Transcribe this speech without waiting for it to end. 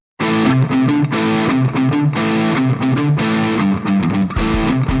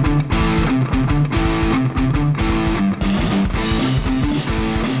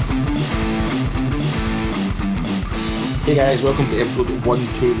guys, welcome to episode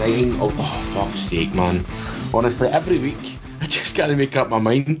 129 of... Oh, fuck's sake, man. Honestly, every week, I just can't make up my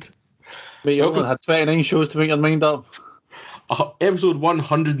mind. Mate, you've only had 29 shows to make your mind up. Episode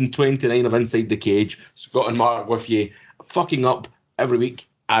 129 of Inside the Cage. Scott and Mark with you, fucking up every week,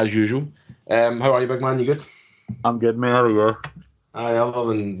 as usual. How are you, big man? You good? I'm good, mate. How are you? Aye, other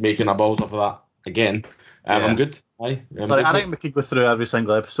than making a balls up of that again. I'm good. Aye. I think we could go through every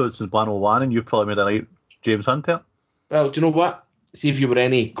single episode since Plan 01, and you've probably made a right James Hunter. Well, do you know what? See, if you were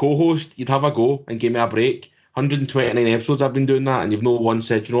any co-host, you'd have a go and give me a break. 129 episodes I've been doing that, and you've no one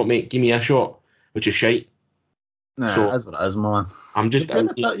said, you know what, mate, give me a shot, which is shite. Nah, So, that's what it is, man. I'm just... You're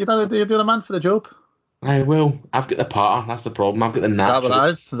the man for the job. Aye, well, I've got the patter, that's the problem. I've got the natural... Is that what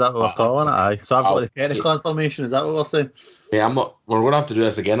it is? Is that what we're calling it? Aye. So I've got the technical information, is that what we're saying? Yeah, we're going to have to do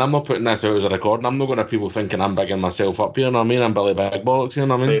this again. I'm not putting this out as a recording. I'm not going to have people thinking I'm bigging myself up here, you know what I mean? I'm Billy Big Bollocks, you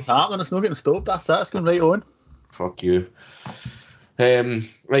know what I mean? It's happening, it's not getting stopped, that's it, it's going right on. Fuck you. Right,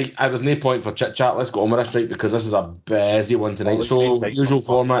 there's no point for chit chat. Let's go on with this, right? Because this is a busy one tonight. So, usual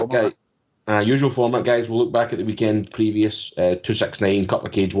format, guys. We'll look back at the weekend previous, 269, couple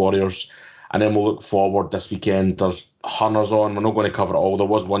of Cage Warriors, and then we'll look forward this weekend. There's hunters on. We're not going to cover it all. There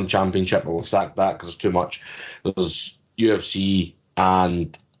was one championship, but we'll sack that because there's too much. There's UFC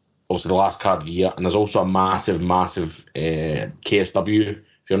and obviously the last card of the year, and there's also a massive KSW.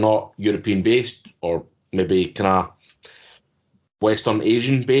 If you're not European based or maybe kind of Western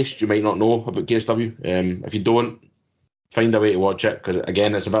Asian based, you might not know about KSW. If you don't, find a way to watch it, because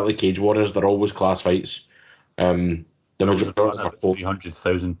again, it's a bit like Cage Warriors. They're always class fights. The majority of them are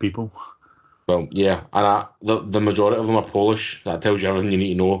 300,000 people. Well, yeah, and the majority of them are Polish. That tells you everything you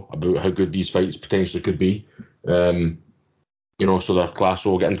need to know about how good these fights potentially could be. So they're class, so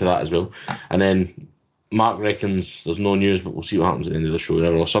we'll get into that as well. And then Mark reckons there's no news, but we'll see what happens at the end of the show.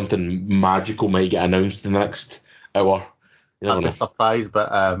 Or something magical might get announced in the next hour. I'd be surprised, but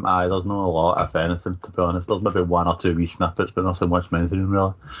there's not a lot, if anything, to be honest. There's maybe one or two wee snippets, but nothing much mentioning,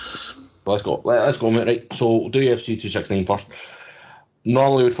 really. Let's go, mate. Right, so we'll do UFC 269 first.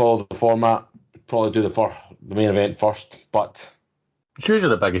 Normally we'd follow the format, probably do the main event first, but... It's usually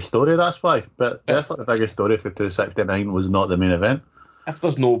the biggest story, that's why. But definitely the biggest story for 269 was not the main event. If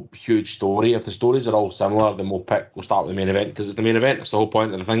there's no huge story, if the stories are all similar, then we'll start with the main event, because it's the main event. It's the whole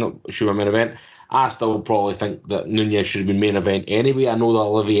point of the thing, it should be a main event. I still probably think that Nunes should have been main event anyway. I know that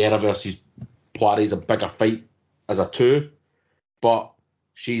Oliveira versus Poirier is a bigger fight as a 2, but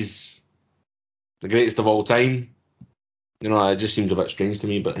she's the greatest of all time. It just seems a bit strange to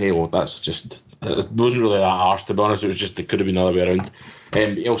me, but hey, well, that's just... It wasn't really that harsh, to be honest. It was just, it could have been the other way around.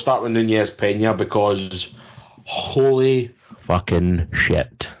 He'll start with Nunes Pena, because holy fucking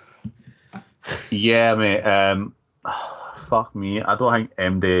shit. Yeah, mate. Fuck me. I don't think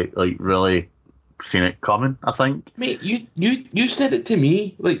MD really seen it coming, I think. Mate, you said it to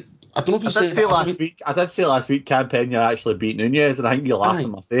me. I don't know if you said it last week. I did say last week Can Pena actually beat Nunes, and I think you laughed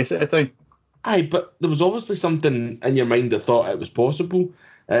in my face at the time. Aye, but there was obviously something in your mind that thought it was possible.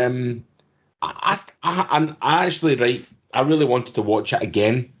 I really wanted to watch it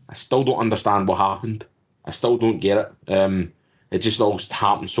again. I still don't understand what happened. I still don't get it. It just all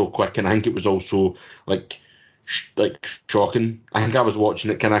happened so quick, and I think it was also shocking. I think I was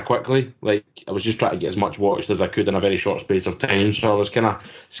watching it kind of quickly. I was just trying to get as much watched as I could in a very short space of time. So I was kind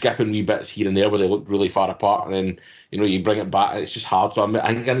of skipping wee bits here and there where they looked really far apart, and then you bring it back, and it's just hard. So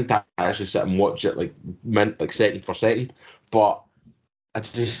I think I need to actually sit and watch it second for second. But I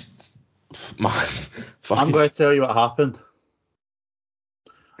just, man, I'm going to tell you what happened.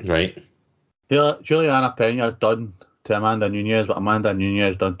 Right. Here, Juliana Pena done to Amanda Nunes what Amanda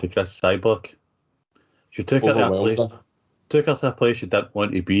Nunes done to Chris Cyborg. She took her to a place she didn't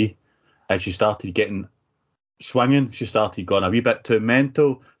want to be, and she started getting swinging. She started going a wee bit too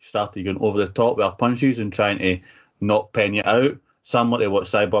mental. She started going over the top with her punches and trying to knock Pena out, similar to what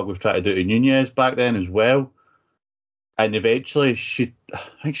Cyborg was trying to do to Nunes back then as well. And eventually, she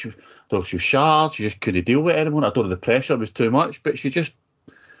was sharp. She just couldn't deal with it anymore. I don't know, the pressure was too much, but she just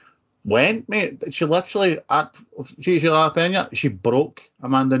went, mate. She literally, Juliana Pena, she broke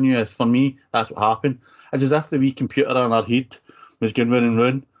Amanda Nunes. For me, that's what happened. It's as if the wee computer on her head was going round and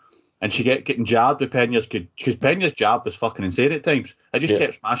round, and she getting jabbed with Pena's, because Pena's jab was fucking insane at times. I just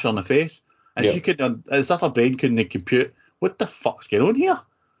kept smashing her in the face, and she couldn't, as if her brain couldn't compute, what the fuck's going on here?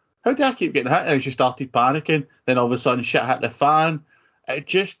 How do I keep getting hit? And she started panicking. Then all of a sudden, shit hit the fan. It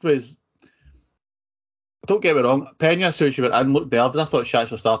just was... Don't get me wrong, Pena, as soon as she went in, looked nervous. I thought she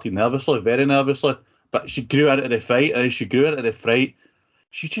actually started nervously, very nervously. But she grew into the fight, and as she grew into the fight,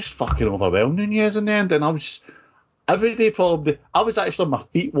 she just fucking overwhelmed Nunes in the end. And I was... Every day, probably... I was actually on my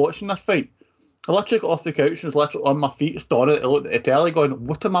feet watching this fight. I literally got off the couch and was literally on my feet, staring at the telly, going,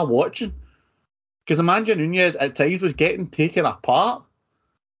 "What am I watching?" Because Amanda Nunes at times was getting taken apart.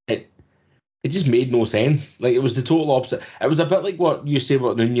 It just made no sense. Like, it was the total opposite. It was a bit like what you say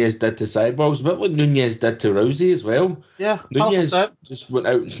what Nunes did to Cyborg. It was a bit like Nunes did to Rousey as well. Yeah, 100%. Nunes just went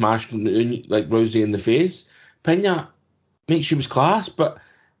out and smashed like Rousey in the face. Pena, mate, she was class, but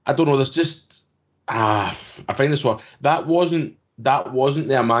I don't know. There's just I find this one. That wasn't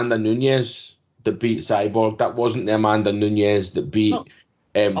the Amanda Nunes that beat Cyborg. That wasn't the Amanda Nunes that beat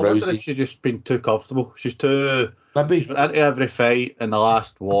I wonder Rousey. if she's just been too comfortable. She's been Maybe into every fight in the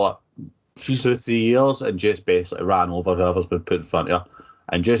last 2-3 years and just basically ran over whoever's been put in front of her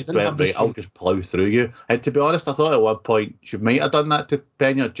and just went, right, I'll just plough through you. And to be honest, I thought at one point she might have done that to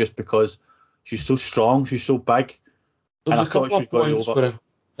Pena just because she's so strong, she's so big. There was a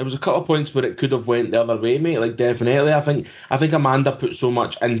couple of points where it could have went the other way, mate. Like, definitely, I think Amanda put so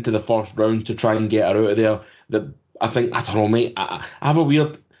much into the first round to try and get her out of there that I don't know, mate. I have a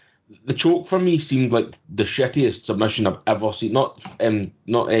weird. The choke for me seemed like the shittiest submission I've ever seen. Not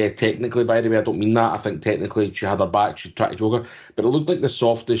technically, by the way. I don't mean that. I think technically she had her back. She tried to choke her, but it looked like the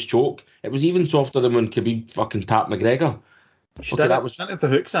softest choke. It was even softer than when Khabib fucking tapped McGregor. She didn't have the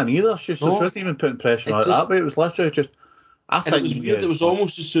hooks in either. She wasn't even putting pressure on it that way. It was literally just. It was weird. It was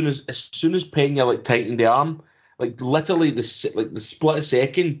almost as soon as Pena like tightened the arm, like literally the split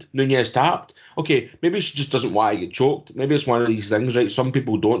second Nunes tapped. Okay, maybe she just doesn't want to get choked. Maybe it's one of these things, right? Some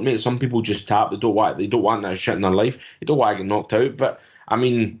people don't, mate. Some people just tap. They don't want that shit in their life. They don't want to get knocked out. But I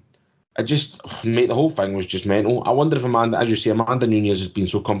mean, mate, the whole thing was just mental. I wonder if Amanda Nunes has been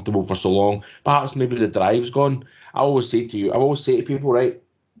so comfortable for so long. Perhaps maybe the drive's gone. I always say to people, right?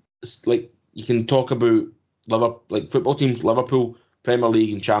 It's like, you can talk about football teams, Liverpool, Premier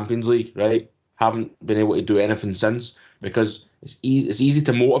League and Champions League, right? Haven't been able to do anything since because it's easy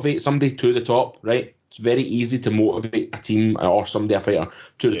to motivate somebody to the top, right? It's very easy to motivate a team or somebody, a fighter,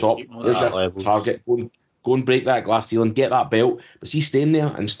 to the top. There's your target. Go and break that glass ceiling, get that belt. But see, staying there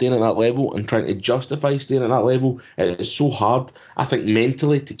and staying at that level and trying to justify staying at that level, it is so hard. I think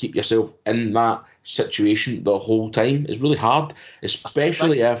mentally to keep yourself in that situation the whole time is really hard,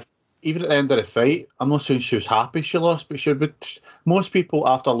 especially if. Even at the end of the fight, I'm not saying she was happy she lost, but most people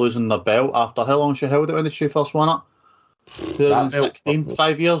after losing the belt, after how long she held it when she first won it? 2016,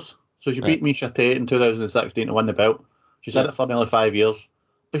 5 years. So she beat Miesha Tate in 2016 to win the belt. She's had it for nearly 5 years.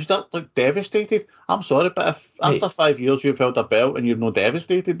 But she didn't look devastated. I'm sorry, but if after 5 years you've held a belt and you're not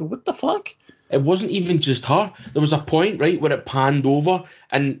devastated, what the fuck? It wasn't even just her. There was a point, right, where it panned over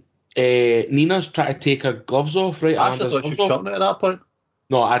and Nina's trying to take her gloves off, right? I actually thought she was chopping it at that point.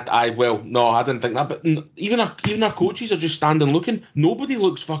 No, I didn't think that. But even our coaches are just standing looking. Nobody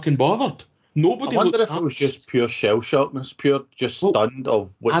looks fucking bothered. Nobody. I wonder if it was just pure shell shockness, pure just stunned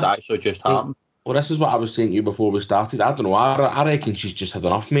of what's actually just happened. Well, this is what I was saying to you before we started. I don't know. I reckon she's just had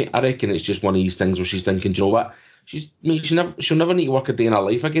enough, mate. I reckon it's just one of these things where she's thinking, you know what? She'll never need to work a day in her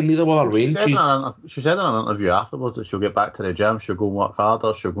life again. Neither will her Wayne. She said in an interview afterwards that she'll get back to the gym. She'll go and work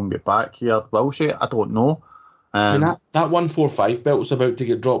harder. She'll go and get back here. Will she? I don't know. I mean, that 145 belt was about to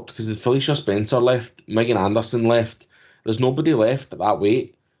get dropped because the Felicia Spencer left, Megan Anderson left. There's nobody left at that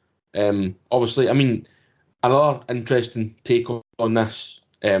weight. Obviously, I mean, another interesting take on this.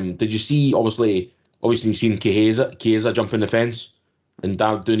 Did you see? Obviously, you've seen Chiesa jumping the fence and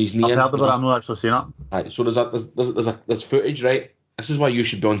doing his knee. I've heard about it. I've not actually seen it. Right, so there's footage, right? This is why you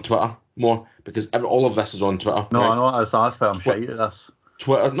should be on Twitter more because all of this is on Twitter. No, right? I know that's why I'm shitty at this.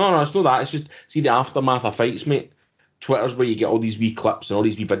 Twitter, no, it's not that. It's just see the aftermath of fights, mate. Twitter's where you get all these wee clips and all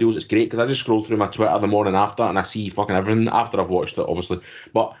these wee videos. It's great because I just scroll through my Twitter the morning after and I see fucking everything after I've watched it, obviously.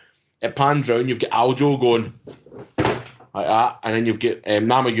 But it pans round, you've got Aljo going like that, and then you've got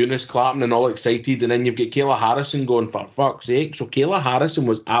Nama Yunus clapping and all excited, and then you've got Kayla Harrison going, for fuck's sake. So Kayla Harrison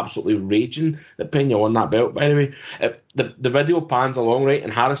was absolutely raging that Pena won that belt, by the way. The video pans along, right,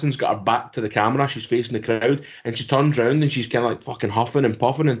 and Harrison's got her back to the camera, she's facing the crowd, and she turns round and she's kind of like fucking huffing and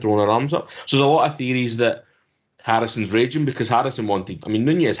puffing and throwing her arms up. So there's a lot of theories that Harrison's raging because Harrison wanted,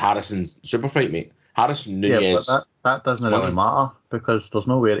 Harrison's super fight, mate. Nunez. Yeah, but that doesn't really matter because there's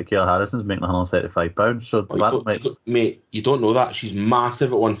no way that Kayla Harrison's making £135. So mate, you don't know that. She's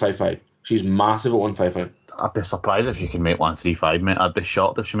massive at 155. I'd be surprised if she can make 135, mate. I'd be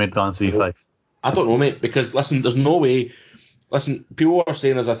shocked if she made 135. I don't know, mate, because listen, there's no way. Listen, people are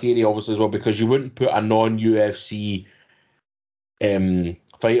saying there's a theory, obviously, as well, because you wouldn't put a non-UFC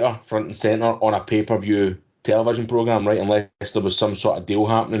fighter front and centre on a pay-per-view television program, right? Unless there was some sort of deal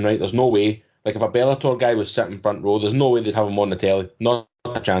happening, right? There's no way. Like if a Bellator guy was sitting front row, there's no way they'd have him on the telly. Not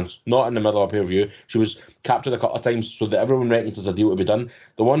a chance. Not in the middle of a pay-per-view. She was captured a couple of times so that everyone reckons there's a deal to be done.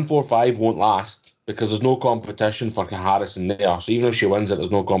 The 145 won't last because there's no competition for Harrison there. So even if she wins it,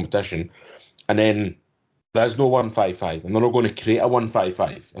 there's no competition. And then there's no 155. And they're not going to create a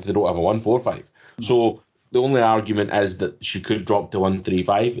 155 if they don't have a 145. So the only argument is that she could drop to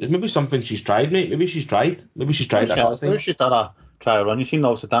 135. It's maybe something she's tried, mate. Maybe she's tried. Maybe she's tried that. Maybe she's done a trial run. You've seen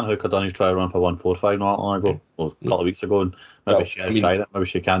obviously Dan Hooker done his trial run for 145 not long ago, or a couple of weeks ago, and maybe she has tried it. Maybe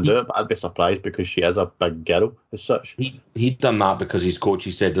she can do it, but I'd be surprised because she is a big girl as such. He'd done that because his coach,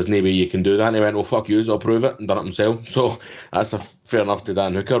 he said, there's no way you can do that. And he went, well, fuck you, I'll prove it, and done it himself. So that's fair enough to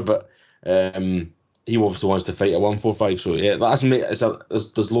Dan Hooker, but he obviously wants to fight at 145. So yeah,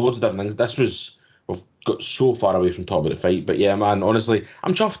 there's loads of different things. We've got so far away from talking about the fight, but yeah, man, honestly,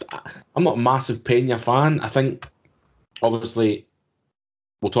 I'm chuffed. I'm not a massive Pena fan. I think, obviously,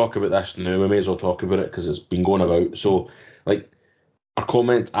 we'll talk about this now. We may as well talk about it because it's been going about. So, like, our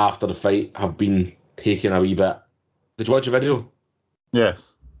comments after the fight have been taken a wee bit. Did you watch the video?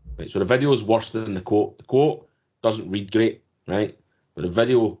 Yes. Right, so the video is worse than the quote. The quote doesn't read great, right? But the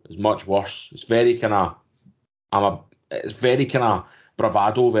video is much worse. It's very kind of, it's very kind of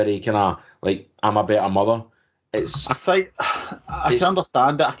bravado, very kind of like, I'm a better mother. I can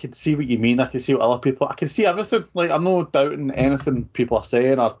understand it. I can see what you mean. I can see what other people. I can see everything. Like, I'm not doubting anything people are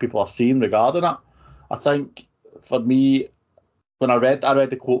saying or people are seeing regarding it. I think for me, when I read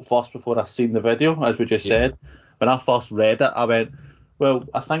the quote first before I seen the video, as we just said. When I first read it, I went, well,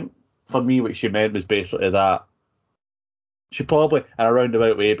 I think for me what she meant was basically that she probably, in a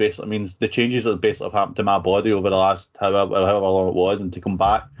roundabout way, basically means the changes that basically have happened to my body over the last however long it was, and to come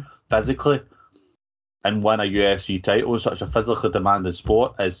back physically and win a UFC title in such a physically demanding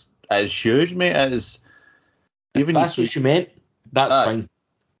sport is huge, mate. It is. Even if that's what she meant, that's fine.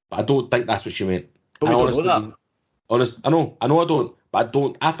 But I don't think that's what she meant. But we don't know that. I know I don't.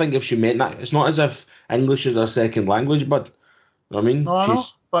 But I think if she meant that, it's not as if English is her second language, but you know what I mean? No, I know.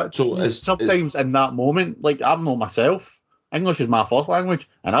 But so sometimes in that moment, like, I'm not myself. English is my first language,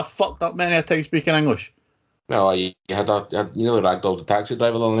 and I've fucked up many a time speaking English. Well, you nearly ragdolled the taxi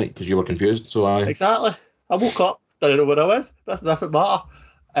driver the other night because you were confused. So exactly. I woke up, didn't know where I was. That's a different matter.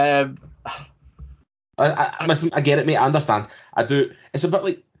 Listen, I get it, mate. I understand. I do. It's a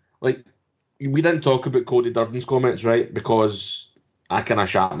bit like we didn't talk about Cody Durden's comments, right? Because I kind of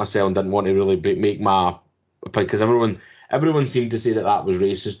shat myself and didn't want to really make my opinion, because everyone seemed to say that was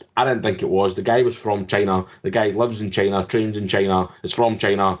racist. I didn't think it was. The guy was from China. The guy lives in China, trains in China, is from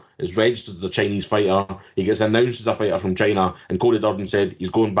China, is registered as a Chinese fighter. He gets announced as a fighter from China, and Cody Durden said he's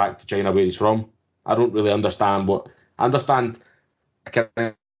going back to China where he's from. I don't really understand I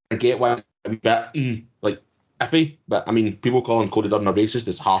get why it's a bit like iffy, but I mean, people calling Cody Durden a racist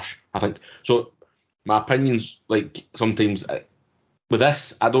is harsh, I think. So my opinions, like, sometimes with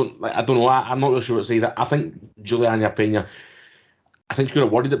this, I don't know. I'm not really sure what to say. That I think Juliana Pena, I think she could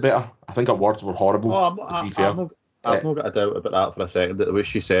have worded it better. I think her words were horrible. To be fair, I've not got a doubt about that for a second. That what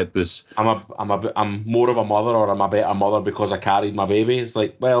she said was, I'm more of a mother, or I'm a better mother because I carried my baby. It's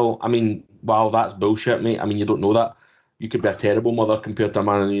like, well, I mean, wow, that's bullshit, mate. I mean, you don't know that. You could be a terrible mother compared to a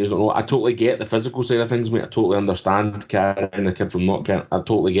man and you don't know. I totally get the physical side of things, mate. I totally understand carrying a kid from not carrying. I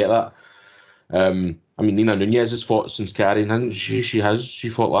totally get that. I mean, Nina Nunez has fought since carrying, hasn't she? She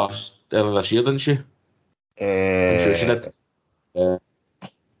fought earlier this year, didn't she? I'm sure she did.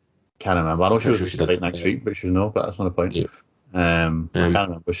 Can't remember. I know she was supposed to fight next week, but she's not. But that's not the point. Yeah. I can't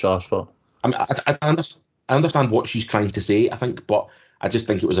remember what she asked for. I mean, I understand what she's trying to say, I think, but I just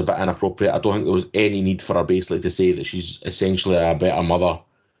think it was a bit inappropriate. I don't think there was any need for her basically to say that she's essentially a better mother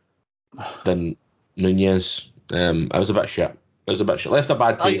than Nunez. It was a bit shit. Left a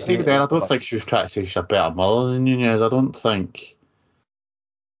bad taste. I don't think she was trying to say she's a better mother than Nunez. I don't think.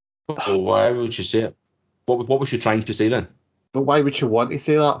 Oh, why would she say it? What was she trying to say then? But why would she want to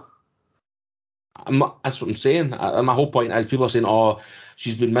say that? That's what I'm saying. My whole point is people are saying, oh,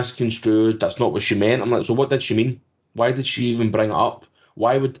 she's been misconstrued. That's not what she meant. I'm like, so what did she mean? Why did she even bring it up?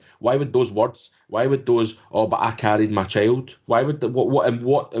 Why would those words? Why would those? Oh, but I carried my child. Why would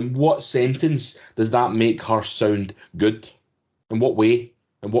in what sentence does that make her sound good? In what way?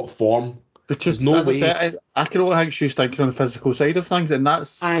 In what form? Because no way. I can only think she's thinking on the physical side of things, and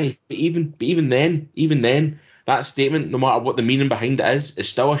that's. Aye, but even then, that statement, no matter what the meaning behind it is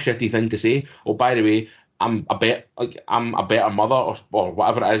still a shitty thing to say. Oh, by the way, I'm a better mother, or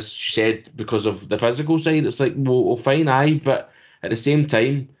whatever it is she said because of the physical side. It's like, well, fine, aye, but at the same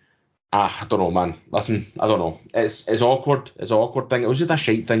time, I don't know, man. Listen, I don't know. It's awkward. It's an awkward thing. It was just a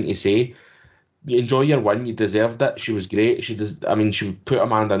shite thing to say. You enjoy your win. You deserved it. She was great. She put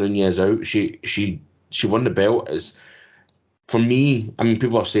Amanda Nunez out. She won the belt. for me, I mean,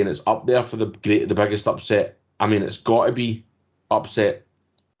 people are saying it's up there for the biggest upset. I mean, it's got to be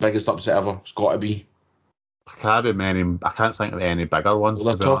biggest upset ever. It's got to be. I can't think of any bigger ones,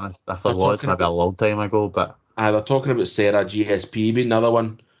 Well, to be honest. If there was, maybe a long time ago, but... they're talking about Sarah GSP being another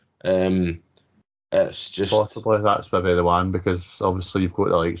one. It's just... Possibly that's maybe the one, because obviously you've got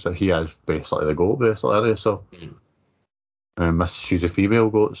the likes that he is basically the GOAT, basically, so... She's a female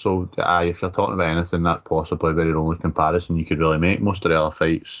GOAT, so if you're talking about anything, that's possibly the only comparison you could really make. Most of the other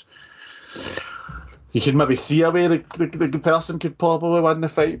fights, you could maybe see a way the person could probably win the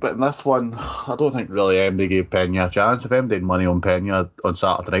fight, but in this one, I don't think really anybody gave Pena a chance. If anybody had money on Pena on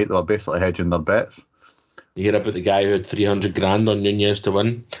Saturday night, they were basically hedging their bets. You hear about the guy who had 300 grand on Nunez to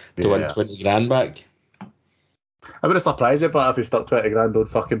win 20 grand back? I would have surprised you, but if he stuck 20 grand on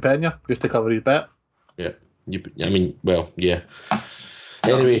fucking Pena just to cover his bet. Yeah. I mean, well, yeah.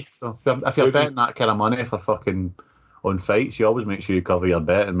 Anyway. So if you're betting that kind of money for fucking on fights, you always make sure you cover your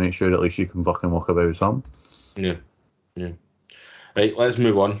bet and make sure at least you can fucking walk away with some. Yeah. Right, let's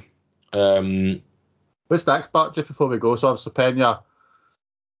move on. What's next, but just before we go, so obviously Pena...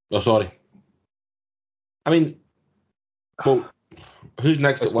 Oh, sorry. I mean, well, who's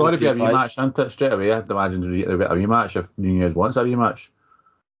next? It's got to be a rematch, isn't it? Straight away, I'd imagine a rematch if Nunez wants a rematch.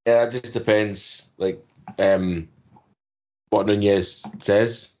 Yeah, it just depends, like, what Nunez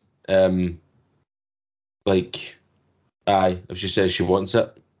says. If she says she wants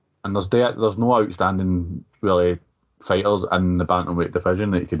it. And there's no outstanding, really, fighters in the bantamweight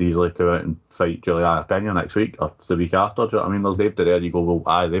division that you could easily come out and fight Juliana Pena next week or the week after. Do you know what I mean? There's Dave there, you go,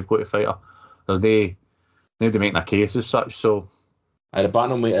 well, they've got to fight her. There's nobody making a case as such, so... The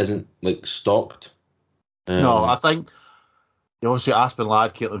bantamweight isn't, like, stocked. No, I think... You obviously Aspen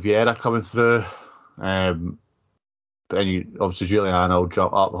Ladd, Caitlin Vieira coming through. But then you obviously Juliana will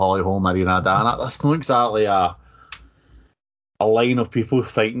jump up, Holly Holm, Irina Aldana. That's not exactly a line of people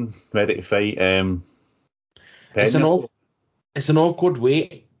fighting, ready to fight. It's an awkward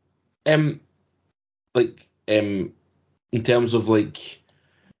weight. In terms of like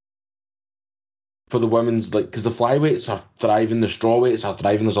for the women's, like, because the flyweights are thriving, the strawweights are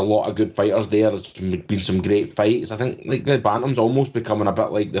thriving. There's a lot of good fighters there. There's been some great fights. I think like the bantam's almost becoming a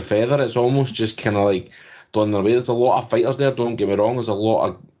bit like the feather. It's almost just kind of like done their way. There's a lot of fighters there. Don't get me wrong. There's a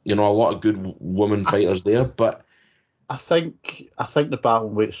lot of good women fighters there. But I think the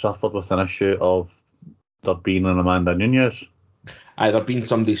bantamweight suffered with an issue of there being an Amanda Nunez. There being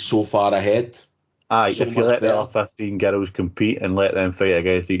somebody so far ahead. If you let the other 15 girls compete and let them fight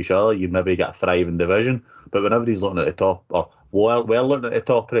against each other, you'd maybe get a thriving division. But whenever he's looking at the top, or well looking at the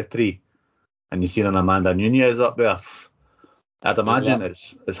top of the tree, and you've seen an Amanda Nunez up there, I'd imagine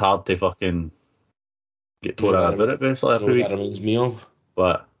it's hard to fucking get torn out about it, basically, every week. That reminds me of?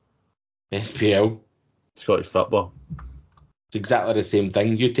 What? SPL. Scottish football. It's exactly the same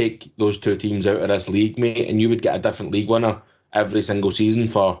thing. You take those two teams out of this league, mate, and you would get a different league winner every single season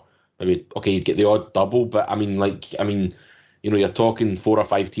for... you'd get the odd double, but you're talking 4 or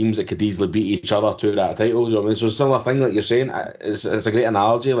 5 teams that could easily beat each other to that title. I mean, it's a similar thing that you're saying. It's a great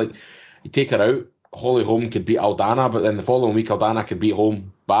analogy. Like, you take her out, Holly Holm could beat Aldana, but then the following week Aldana could beat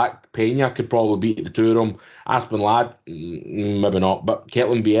Holm back. Pena could probably beat the two of them. Aspen Ladd, maybe not. But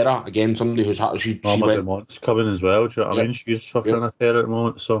Caitlin Vieira, again, somebody who's she went. Mont's coming as well. Do you know what I mean? She's fucking on a tear at the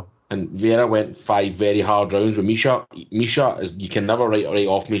moment, so. And Vieira went 5 very hard rounds with Misha. Misha you can never write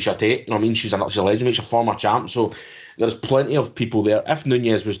off Misha Tate. You know what I mean? She's a legend. She's a former champ. So there's plenty of people there. If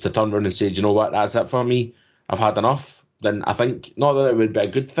Nunez was to turn around and say, do you know what, that's it for me, I've had enough, then I think, not that it would be a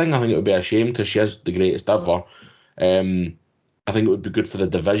good thing, I think it would be a shame because she is the greatest ever. I think it would be good for the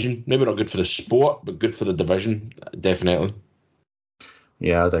division. Maybe not good for the sport, but good for the division, definitely.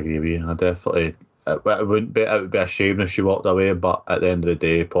 Yeah, I'd agree with you. I definitely... It would be a shame if she walked away, but at the end of the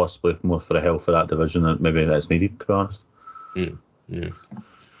day, possibly more for the health of that division than maybe that's needed, to be honest. Yeah.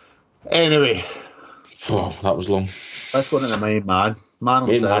 Anyway. Oh, that was long. Let's go into the main man.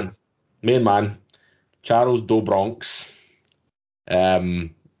 Main man. Charles Do Bronx.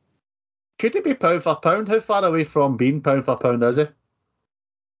 Could he be pound for pound? How far away from being pound for pound is he?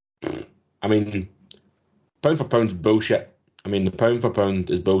 I mean, pound for pound's bullshit. I mean, the pound for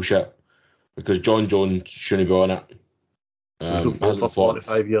pound is bullshit. Because John Jones shouldn't be on it. Hasn't fought for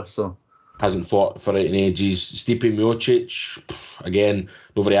 45 years, so. Hasn't fought for it in ages. Stipe Miocic, again,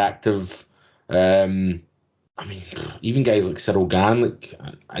 not very active. I mean, even guys like Cyril Gane, like,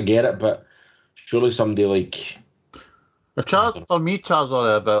 I get it, but surely somebody like... For me, Charles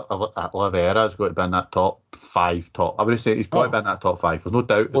Oliveira has got to be in that top 5. I would say he's got to be in that top 5. There's no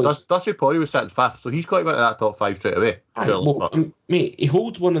doubt. Well, Dusty Poirier was sitting 5th, so he's got to be in that top 5 straight away. Mate, he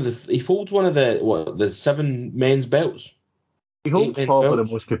holds one of the 7 men's belts. He holds probably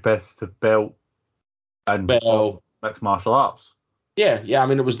the most competitive belt in mixed martial arts. Yeah. I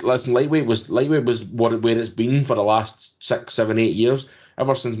mean, lightweight was where it's been for the last 6, 7, 8 years.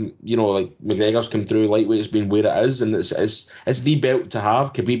 Ever since like McGregor's come through, lightweight has been where it is, and it's the belt to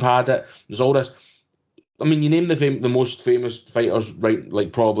have. Khabib had it. There's all this. I mean, you name the most famous fighters, right?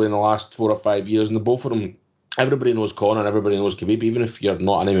 Like probably in the last 4 or 5 years, and the both of them, everybody knows Conor, everybody knows Khabib, even if you're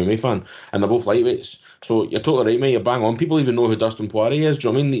not an MMA fan, and they're both lightweights. So you're totally right, mate. You're bang on. People even know who Dustin Poirier is. Do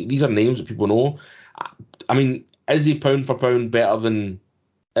you know what I mean? These are names that people know. I mean, is he pound for pound better than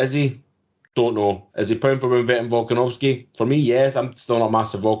Izzy? Don't know. Is he pound for pound better than Volkanovski? For me, yes. I'm still not a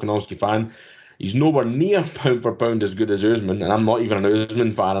massive Volkanovski fan. He's nowhere near pound for pound as good as Usman, and I'm not even an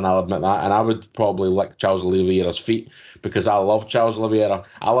Usman fan, and I'll admit that. And I would probably lick Charles Oliveira's feet because I love Charles Oliveira.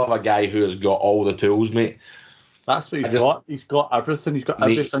 I love a guy who has got all the tools, mate. That's what he's got. He's got everything. He's got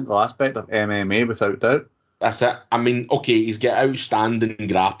every single aspect of MMA without doubt. That's it. I mean, okay, he's got outstanding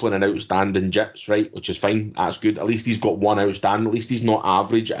grappling and outstanding jits, right, which is fine. That's good. At least he's got one outstanding. At least he's not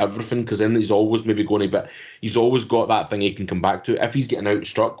average at everything, because then he's always maybe going but he's always got that thing he can come back to. If he's getting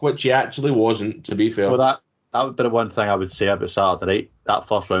outstruck, which he actually wasn't, to be fair. Well, that would be the one thing I would say about Saturday night. That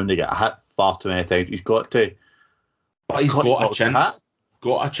first round, he got hit far too many times. He's got to. But he's got a chin.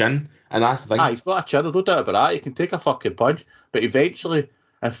 Got a chin, and that's the thing. He's got a chin. There's no doubt about that. He can take a fucking punch, but eventually,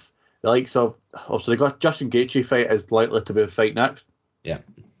 if the likes of obviously they got Justin Gaethje fight is likely to be the fight next. Yeah.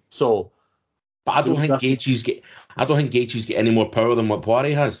 So, but I don't think Gaethje's get any more power than what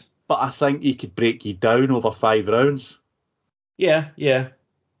Poirier has. But I think he could break you down over 5 rounds. Yeah.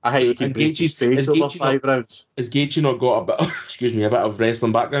 I think he could break his face over 5 rounds. Has Gaethje not got a bit of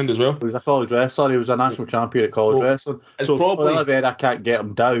wrestling background as well? He was a college wrestler. He was a national champion at college wrestling. So probably Oliveira can't get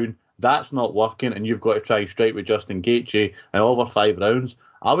him down. That's not working, and you've got to try straight with Justin Gaethje and over 5 rounds.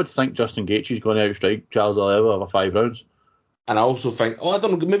 I would think Justin Gaethje's going to outstrike Charles Oliveira over 5 rounds. And I also think, I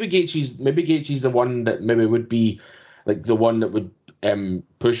don't know, maybe Gaethje's the one that maybe would be like the one that would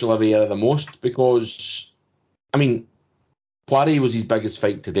push Oliveira the most, because I mean, Poirier was his biggest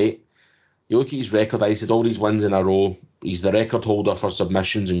fight to date. You look at his record, I said all these wins in a row. He's the record holder for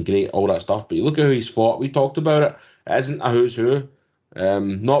submissions and great, all that stuff. But you look at who he's fought. We talked about it. It isn't a who's who.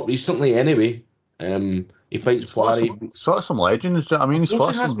 Not recently, anyway. He fights Poirier. He's fought some legends. I mean, he's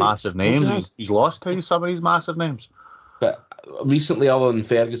fought some massive names. He's lost to some of these massive names. But recently, other than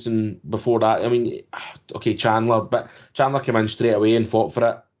Ferguson, before that, I mean, okay, Chandler. But Chandler came in straight away and fought for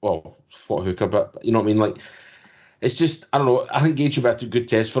it. Well, fought Hooker, but you know what I mean? Like, it's just, I don't know. I think Gaethje would be a good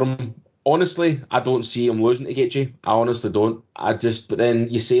test for him. Honestly, I don't see him losing to Gaethje. I honestly don't. But then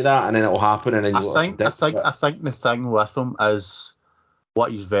you say that, and then it'll happen, and then I think the thing with him is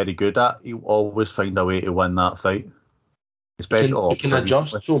what he's very good at. He'll always find a way to win that fight. Especially he can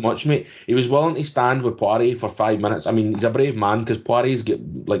adjust so much, mate. He was willing to stand with Poirier for 5 minutes. I mean, he's a brave man, because Poirier's got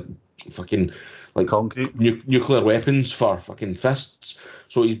like fucking like concrete nuclear weapons for fucking fists.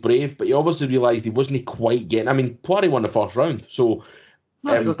 So he's brave, but he obviously realised he wasn't quite getting. I mean, Poirier won the first round, so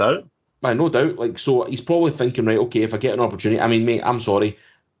no doubt. No doubt. Like, so he's probably thinking, right, okay, if I get an opportunity, I mean, mate, I'm sorry,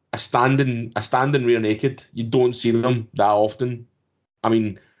 a standing rear naked, you don't see them that often. I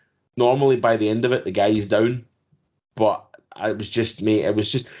mean, normally by the end of it, the guy is down, but it was just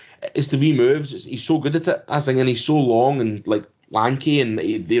it's the wee moves. He's so good at it, I think, and he's so long and like lanky, and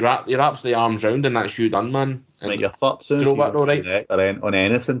he wraps the arms round, and that's you done, man. And your foot soon. You know what, right? On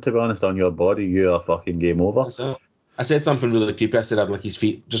anything, to be honest, on your body, you are fucking game over. That's it. I said something really creepy. I said I'd lick his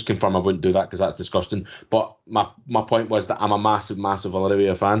feet. Just confirm I wouldn't do that, because that's disgusting. But my point was that I'm a massive, massive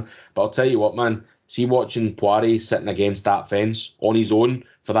Oliveira fan. But I'll tell you what, man. See, watching Poirier sitting against that fence on his own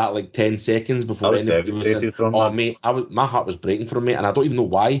for that like 10 seconds before anybody was in. Mate, my heart was breaking for him, mate. And I don't even know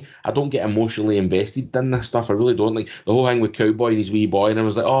why. I don't get emotionally invested in this stuff. I really don't. Like the whole thing with Cowboy and his wee boy, and I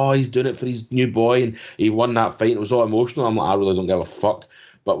was like, oh, he's doing it for his new boy, and he won that fight. And it was all emotional. I'm like, I really don't give a fuck.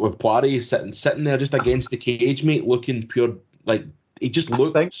 But with Poirier sitting there just against the cage, mate, looking pure, like, he just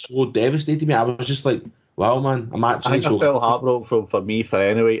looked so devastated, mate. I was just like, wow, man, I'm actually I felt heartbroken for me, for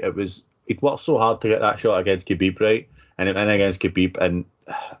anyway. It was, he'd worked so hard to get that shot against Khabib, right? And it went against Khabib, and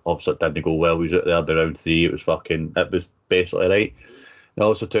obviously it didn't go well. We was out there by round 3. It was basically right. They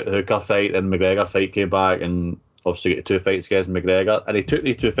also took the Hooker fight, and McGregor fight came back, and obviously got 2 fights against McGregor. And he took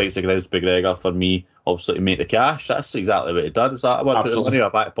these 2 fights against McGregor for me, obviously, to make the cash. That's exactly what he did. Is that I want to put the money in my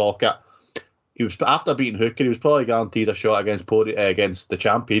back pocket. He was, after beating Hooker, he was probably guaranteed a shot against the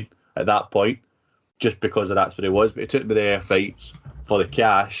champion at that point, just because that's what he was. But he took me their fights for the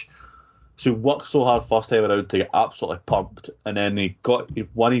cash. So he worked so hard first time around to get absolutely pumped, and then he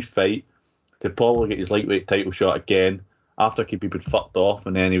won his fight to probably get his lightweight title shot again after Khabib had fucked off,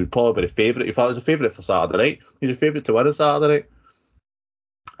 and then he would probably be the favourite. If I was a favourite for Saturday night, he's a favourite to win on Saturday night.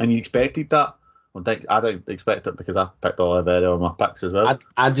 and you expected that. I don't expect it because I picked Oliveira on my picks as well.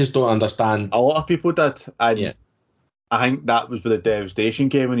 I just don't understand. A lot of people did, and I think that was with the devastation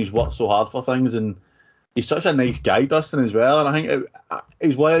game, and he's worked so hard for things, and he's such a nice guy, Dustin, as well. And I think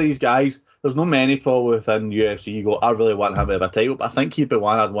he's one of these guys. There's not many probably within UFC you go, I really want him to have a title, but I think he'd be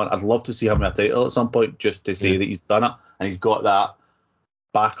one I'd love to see him with a title at some point, just to say that he's done it and he's got that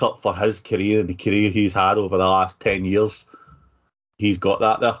backup for his career, the career he's had over the last 10 years. He's got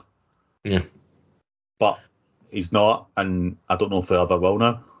that there. Yeah. But he's not, and I don't know if he ever will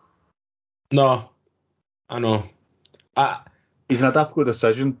now. No, I know. He's in a difficult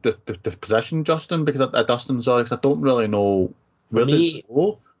decision, the position, Justin, because Dustin, sorry, because I don't really know where does he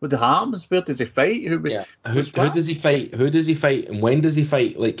go with the Harms. Where does he fight? Who does he fight? Who does he fight? And when does he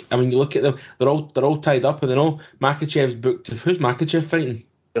fight? Like, I mean, you look at them; they're all tied up, and they know Makhachev's booked. Who's Makhachev fighting?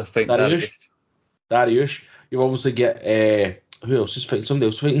 They're fighting Dariush. You obviously get who else is fighting? Somebody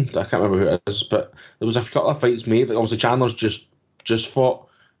else fighting. I can't remember who it is, but there was a couple of fights made. Like obviously Chandler's just fought.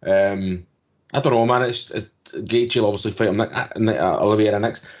 I don't know, man. It's Gaethje will obviously fight him Oliveira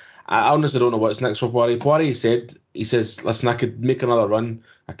next. I honestly don't know what's next for Poirier. Poirier he says, listen, I could make another run.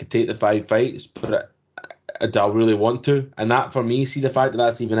 I could take the 5 fights, but do I really want to? And that, for me, see the fact that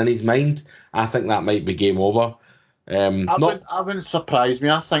that's even in his mind, I think that might be game over. I wouldn't surprise me.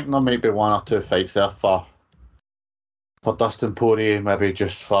 I think there might be 1 or 2 fights there for Dustin Poirier, maybe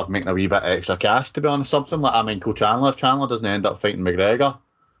just for making a wee bit extra cash, to be honest. Something like, Michael Chandler. If Chandler doesn't end up fighting McGregor,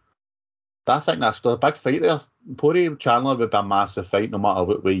 I think that's a big fight there. Poirier Chandler would be a massive fight no matter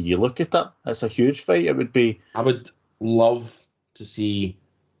what way you look at it. It's a huge fight. It would be. I would love to see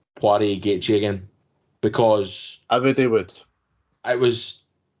Poirier Gaethje again because everybody would. It was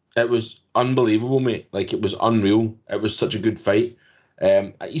unbelievable, mate. Like, it was unreal. It was such a good fight.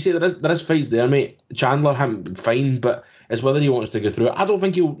 You say there is fights there, mate. Chandler haven't been fine, but it's whether he wants to go through it. I don't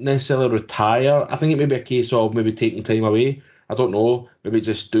think he'll necessarily retire. I think it may be a case of maybe taking time away. I don't know. Maybe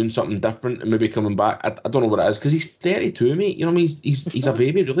just doing something different and maybe coming back. I don't know what it is because he's 32, mate. You know what I mean? He's a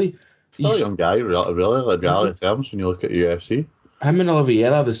baby, really. Still a young guy, really, like reality terms when you look at UFC. Him and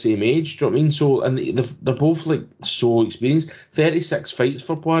Oliveira are the same age, do you know what I mean? So, and they're both like so experienced. 36 fights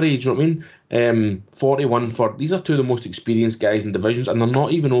for Poirier, do you know what I mean? 41 for, these are 2 of the most experienced guys in divisions, and they're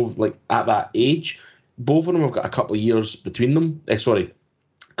not even over like at that age. Both of them have got a couple of years between them. A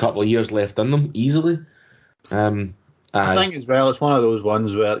couple of years left in them easily. I think as well, it's one of those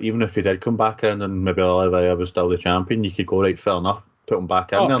ones where even if he did come back in and maybe Oliveira was still the champion, you could go, right, fair enough, put him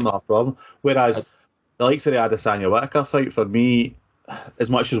back in there, not a problem. Whereas the likes of the Adesanya Whittaker fight, for me, as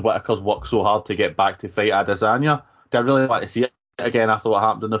much as Whittaker's worked so hard to get back to fight Adesanya, do I really want to see it again after what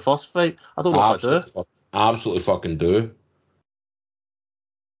happened in the first fight? I don't know if I do. Absolutely fucking do.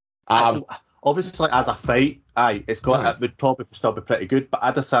 Obviously, as a fight, it would probably still be pretty good, but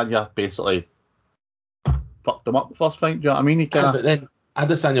Adesanya basically fucked him up the first fight. Do you know what I mean? But then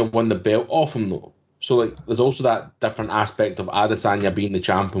Adesanya won the belt off him though. So like, there's also that different aspect of Adesanya being the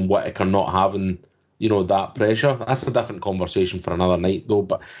champ and Whittaker not having, that pressure. That's a different conversation for another night though.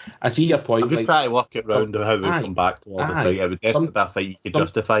 But I see your point. I'm just trying to work it round how we come back to all the fight. It would definitely be a fight you could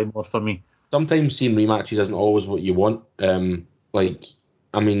justify more for me. Sometimes seeing rematches isn't always what you want.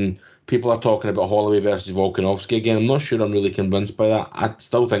 People are talking about Holloway versus Volkanovski again. I'm not sure I'm really convinced by that. I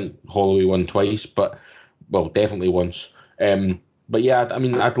still think Holloway won twice, definitely once. But yeah,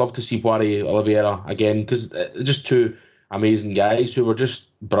 I'd love to see Poirier Oliveira again because they're just 2 amazing guys who were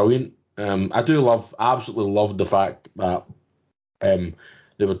just brilliant. I absolutely love the fact that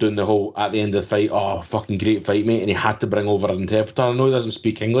they were doing the whole at the end of the fight, oh, fucking great fight, mate, and he had to bring over an interpreter. I know he doesn't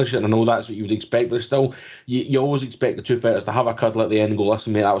speak English, and I know that's what you would expect, but still, you always expect the 2 fighters to have a cuddle at the end and go,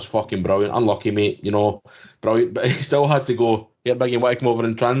 listen, mate, that was fucking brilliant, unlucky, mate, brilliant, but he still had to go, yeah, Biggie, want to come over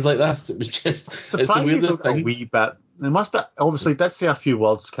and translate this? It was just, it's the weirdest thing. A wee bit. They must be, obviously, did say a few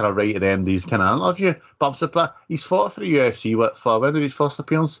words kind of right at the end of his kind of interview, but I'm surprised. He's fought for the UFC, when did his first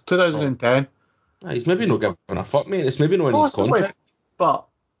appearance? 2010. He's maybe not giving a fuck, mate. It's maybe not in his contract. But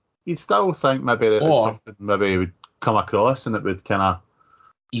you'd still think maybe that it's something maybe he would come across and it would kind of...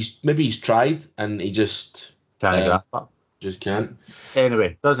 He's tried and he just... Can't grasp it. Just can't.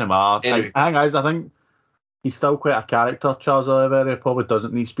 Anyway, doesn't matter. Anyway. Guys, I think he's still quite a character, Charles Oliveira. He probably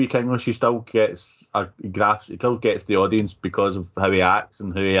doesn't need to speak English. He still gets he still gets the audience because of how he acts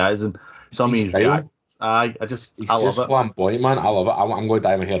and who he is and some of his reactions. I love it. Flamboyant, man. I love it. I'm going to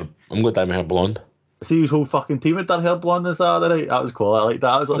dye my hair. I'm going to dye my hair blonde. See his whole fucking team had their hair blonde on Saturday. That was cool. I like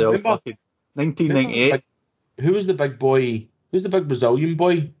that. It was like the old fucking 1998. Who was the big boy? Who's the big Brazilian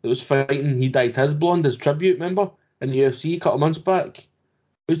boy that was fighting? He dyed his blonde as tribute, remember? In the UFC a couple of months back.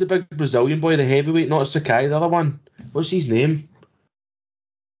 Who's the big Brazilian boy, the heavyweight? Not Sakai, the other one. What's his name?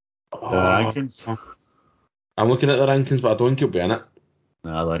 rankings. I'm looking at the rankings, but I don't think he'll be in it.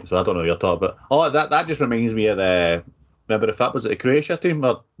 Nah, like, so I don't know what you're talking about. Oh, that just reminds me of remember was it the Croatia team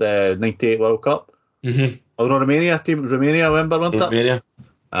or the '98 World Cup? Mm-hmm. Oh no, Romania team. It was Romania, remember, wasn't it? Romania.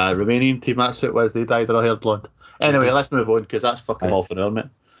 Romanian team, that's who it was. They dyed their hair blonde. Anyway, let's move on because that's fucking all for now, mate.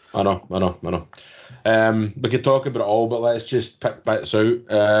 I know. We could talk about it all, but let's just pick bits out.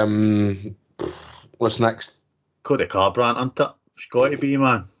 What's next? Cody Garbrandt, isn't it? It's got to be,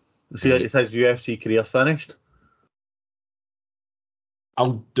 man. See, it says UFC career finished.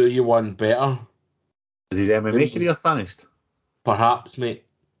 I'll do you one better. Is his MMA career finished? Perhaps, mate.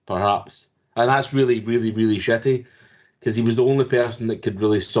 Perhaps. And that's really, really, really shitty because he was the only person that could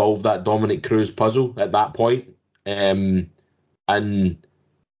really solve that Dominic Cruz puzzle at that point. And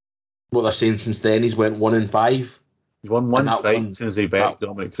what they're saying since then, he's went 1-5. He's won one fight since he bet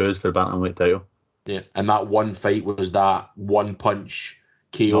Dominic Cruz for the bantamweight title. Yeah, and that one fight was that one punch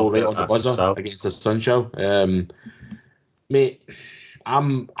KO right on the buzzer against the Sunshine. Mate,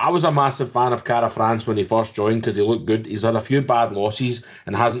 I was a massive fan of Kara France when he first joined because he looked good. He's had a few bad losses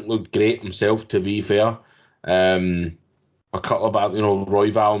and hasn't looked great himself, to be fair. A couple about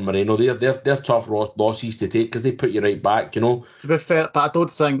Royval and Moreno, they're tough losses to take because they put you right back, To be fair, but I don't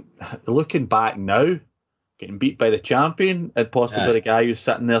think, looking back now, getting beat by the champion and possibly the guy who's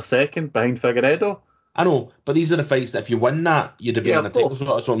sitting there second behind Figueiredo. I know, but these are the fights that if you win that, you'd have been in the title.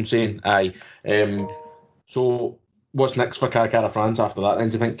 That's what I'm saying. Aye. So what's next for Kara France after that then,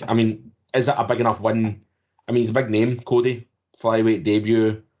 do you think? I mean, is it a big enough win? I mean, he's a big name, Cody, flyweight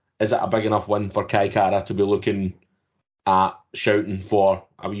debut. Is it a big enough win for Kara to be looking at shouting for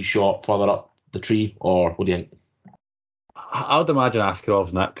a wee shot further up the tree, or what do you think? I would imagine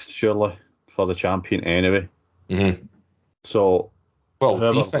Askarov's next, surely, for the champion anyway. Mm-hmm. So,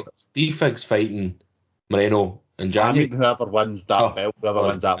 D-Fig's fighting Moreno in January. I mean, whoever wins that belt, whoever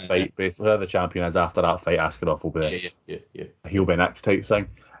wins that fight, basically, whoever the champion is after that fight, Askarov will be yeah. He'll be next type thing.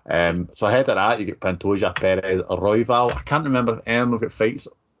 So ahead of that, you get Pantoja, Perez, Royval. I can't remember if any of the fights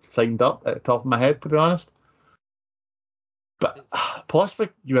signed up at the top of my head, to be honest. But possibly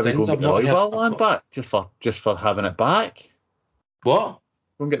you ever go and get the Royval one back just for having it back. What?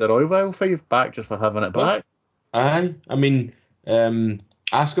 Go and get the Royval fight back just for having it back. Aye, I mean,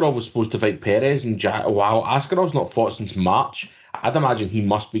 Askarov was supposed to fight Perez and wow, Askarov's not fought since March. I'd imagine he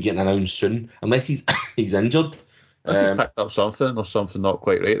must be getting announced soon, unless he's injured. Unless he's picked up something or something not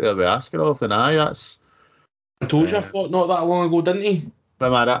quite right there with Askarov, and that's. Pantoja fought not that long ago, didn't he? So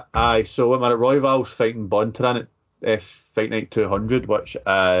Royval's fighting Bontarin at Fight Night 200, which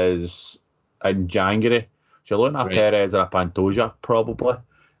is in January. So you're looking at Perez or a Pantoja, probably.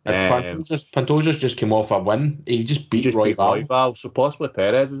 Pantoja's just came off a win. He just beat Royval. So possibly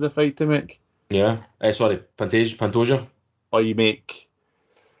Perez is the fight to make. Yeah. Pantoja. Or you make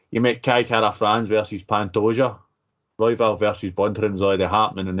Kara France versus Pantoja. Royval versus Bontarin's already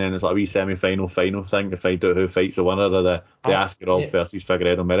happening, and then it's like a wee semi-final thing to find out who fights the winner of the Askarov versus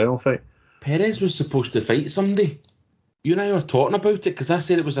Figueiredo Moreno fight. Perez was supposed to fight somebody. You and I were talking about it because I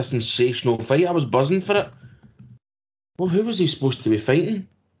said it was a sensational fight. I was buzzing for it. Well, who was he supposed to be fighting?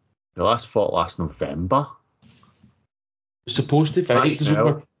 The last fought last November. Supposed to fight.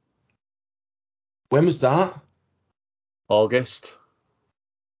 When was that? August.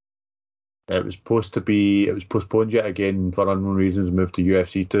 It was postponed yet again for unknown reasons, moved to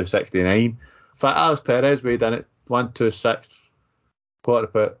UFC 269. In fact, Alex Perez weighed in at 126, quarter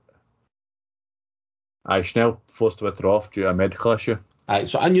put. Schnell forced to withdraw due to a medical issue.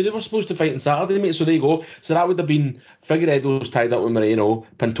 So I knew they were supposed to fight on Saturday, mate, so there you go. So that would have been Figueiredo's tied up with Moreno,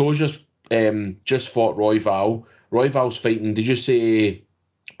 Pantoja's just fought Royval. Royval's fighting, did you say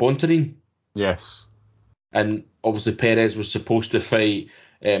Bontarin? Yes. And obviously Perez was supposed to fight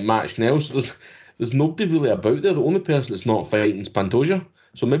Matt Schnell, so there's nobody really about there. The only person that's not fighting is Pantoja.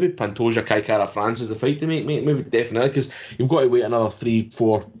 So maybe Pantoja, Kara France is the fight to make, mate. Maybe definitely, because you've got to wait another 3,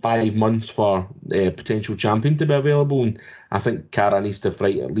 4, 5 months for potential champion to be available, and I think Kara needs to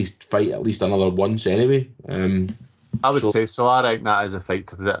fight at least another once anyway. I would say so. I rank that as a fight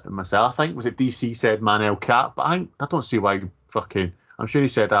to predict myself. I think was it DC said Manel Kape, but I don't see why fucking. I'm sure he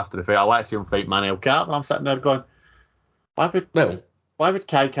said after the fight, I want to see him fight Manel Kape, and I'm sitting there going, why would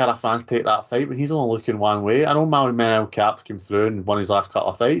Kara France take that fight when he's only looking one way? I know Manel Kape's came through and won his last couple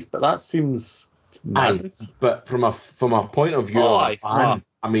of fights, but that seems madness. But from a point of view of a fan,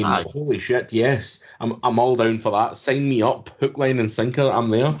 holy shit, yes. I'm all down for that. Sign me up, hook, line and sinker, I'm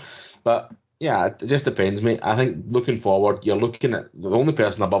there. But yeah, it just depends, mate. I think looking forward, you're looking at the only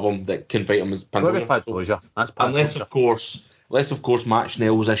person above him that can fight him is Pantoja. That's Pantoja. Unless of course Matt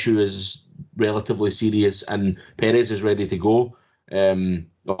Schnell's issue is relatively serious and Perez is ready to go.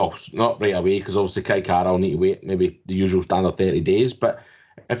 well, not right away, because obviously Kai Kara will need to wait maybe the usual standard 30 days. But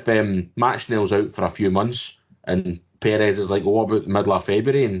if Matt Schnell's out for a few months and Perez is like, oh, what about the middle of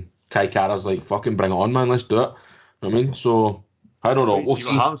February? And Kai Kara's like, fucking bring it on, man, let's do it. You know what I mean? So, I don't know. We'll see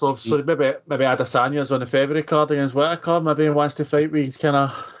what happens. Obviously, maybe Adesanya's on the February card against Whitaker. Maybe he wants to fight with his kind of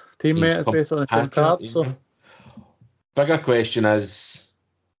teammate based on the same card. So, bigger question is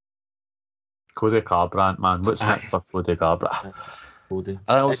Cody Garbrandt, man. What's next for Cody Garbrandt? Cody.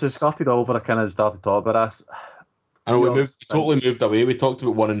 I also scuffed over. I kind of started to talk about this. I know we totally moved away. We talked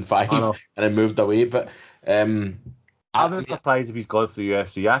about 1 in 5 and then moved away. But I'm not surprised if he's gone for the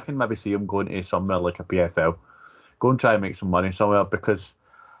UFC. I can maybe see him going to somewhere like a PFL. Go and try and make some money somewhere, because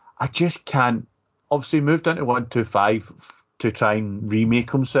I just can't. Obviously, he moved into 125 to try and remake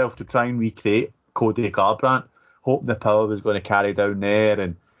himself, to try and recreate Cody Garbrandt, hoping the power was going to carry down there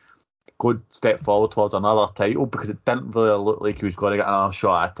and go step forward towards another title, because it didn't really look like he was going to get another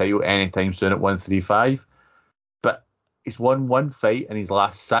shot at a title anytime soon at 135. But he's won one fight in his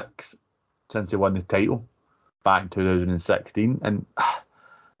last 6 since he won the title back in 2016, and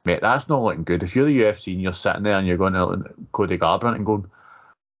mate, that's not looking good. If you're the UFC and you're sitting there and you're going to Cody Garbrandt and going,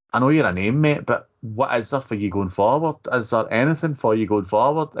 I know you're a name, mate, but what is there for you going forward? Is there anything for you going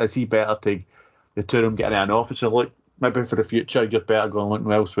forward? Is he better to the two of them getting in an office and look, maybe for the future you're better going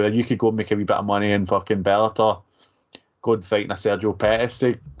looking elsewhere? You could go make a wee bit of money in fucking Bellator, go and fight in a Sergio Pettis,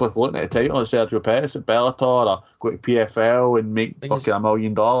 say, looking at the title of Sergio Pettis at Bellator, or go to PFL and make fucking $1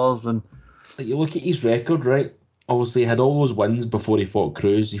 million. And you look at his record, right? Obviously, he had all those wins before he fought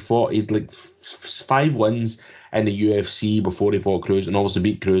Cruz. He'd like 5 wins in the UFC before he fought Cruz, and obviously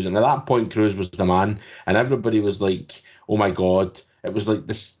beat Cruz. And at that point, Cruz was the man, and everybody was like, "Oh my god!" It was like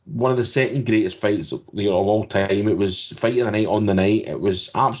this one of the second greatest fights of all time. It was fight of the night on the night. It was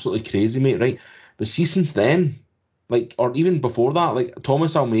absolutely crazy, mate. Right? But see, since then, like, or even before that, like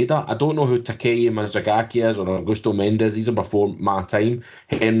Thomas Almeida, I don't know who Takeya Mizugaki is or Augusto Mendes. These are before my time.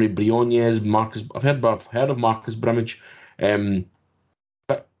 Henry Briones, Marcus. I've heard of Marcus Brimage,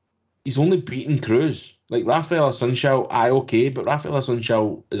 but he's only beaten Cruz. Like Rafael Assunção, okay, but Rafael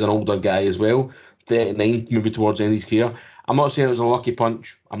Assunção is an older guy as well, 39, maybe towards the end of his career. I'm not saying it was a lucky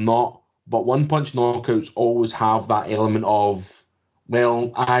punch. I'm not, but one punch knockouts always have that element of,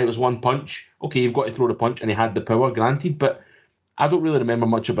 well, it was one punch. Okay, you've got to throw the punch, and he had the power, granted, but I don't really remember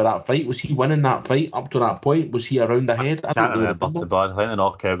much about that fight. Was he winning that fight up to that point? Was he around the head? I don't really remember. I think the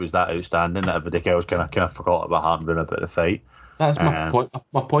knockout was that outstanding that everybody else kind of forgot what happened about the fight. That's my point.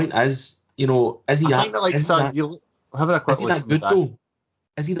 My point is, is he having a quick is he that good though?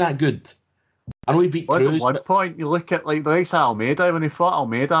 Is he that good? I know he beat Cruz. At one point, you look at like the likes of Almeida, when he fought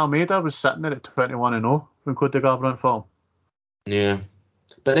Almeida was sitting there at 21-0 when Cody Garbrandt fought him. Yeah,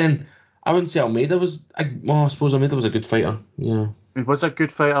 but then I wouldn't say Almeida was. I suppose Almeida was a good fighter. Yeah, he was a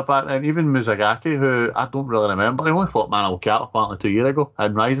good fighter back then. Even Mizugaki, who I don't really remember, he only fought Manel Kape apparently 2 years ago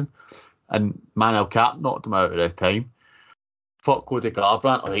in Rising, and Manel Kape knocked him out at the time. Fought Cody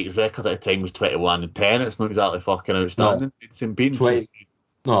Garbrandt. Right, his record at the time was 21-10. It's not exactly fucking outstanding. It's him beating 20.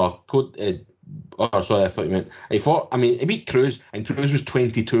 No, sorry, I thought you meant he fought. I mean, he beat Cruz, and Cruz was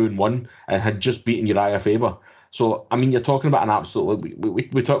 22-1 and had just beaten Uriah Faber. So I mean, you're talking about an absolute.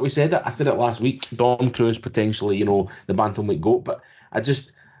 We said it. I said it last week. Dom Cruz potentially, the bantamweight GOAT. But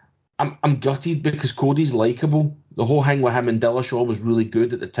I'm gutted because Cody's likable. The whole thing with him and Dillashaw was really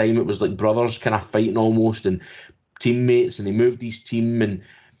good at the time. It was like brothers kind of fighting almost, and teammates, and he moved his team. And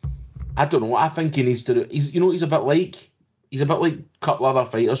I don't know. I think he needs to. He's a bit like a couple other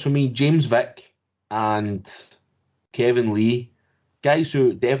fighters for me. James Vick and Kevin Lee, guys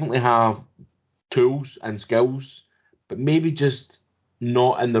who definitely have tools and skills, but maybe just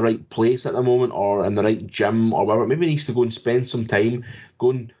not in the right place at the moment, or in the right gym, or whatever. Maybe he needs to go and spend some time, go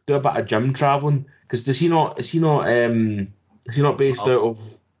and do a bit of gym traveling. Because is he not based out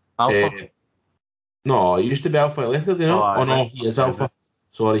of Alpha? No, he used to be Alpha. He left it, no, he is Alpha.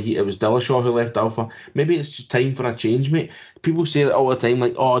 Sorry, it was Dillashaw who left Alpha. Maybe it's just time for a change, mate. People say that all the time,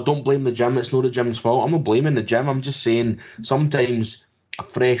 like, don't blame the gym, it's not the gym's fault. I'm not blaming the gym, I'm just saying sometimes a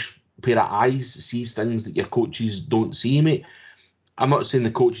fresh pair of eyes sees things that your coaches don't see, mate. I'm not saying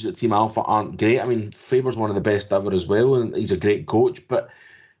the coaches at Team Alpha aren't great. I mean, Faber's one of the best ever as well, and he's a great coach, but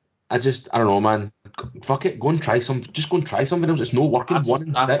I don't know, man. Fuck it, go and try something. Just go and try something else. It's not working.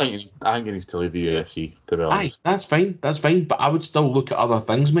 I think he needs to leave the UFC, to be honest. That's fine. But I would still look at other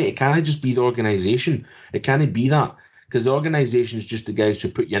things, mate. It can't just be the organisation. It can't be that, because the organisation is just the guys who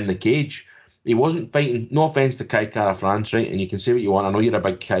put you in the cage. He wasn't fighting. No offense to Kai Kara France, right? And you can say what you want. I know you're a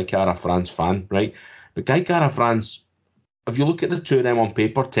big Kai Kara France fan, right? But Kai Kara France, if you look at the two of them on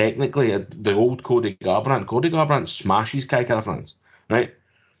paper, technically, the old Cody Garbrandt smashes Kai Kara France, right?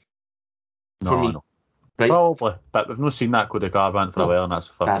 for me. No. Right? Probably, but we've not seen that Cody Garbrandt for a while, and that's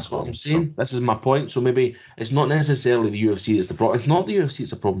fucking That's what I'm saying. This is my point. So maybe it's not necessarily the UFC that's the problem. It's not the UFC that's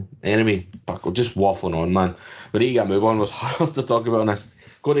the problem. Anyway, we're just waffling on, man. We need to get a move on. There's else to talk about on this.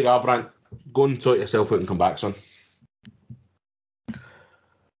 Cody Garbrandt, go and sort yourself out and come back, son.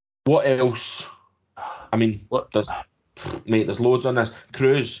 What else? I mean, there's loads on this.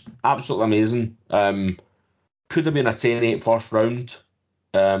 Cruz, absolutely amazing. Could have been a 10-8 first round.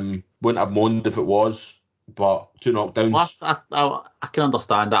 Wouldn't have moaned if it was, but 2 knockdowns. Well, I can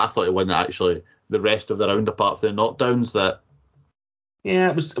understand that. I thought it wasn't actually the rest of the round apart from the knockdowns that. Yeah,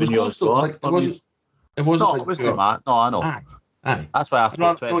 it was close though. Like it wasn't. It wasn't. No, like it wasn't mad. No, I know. Aye. That's why I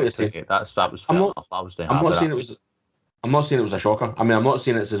thought 20. That was fair enough. I'm not saying it was. I'm not saying it was a shocker. I mean, I'm not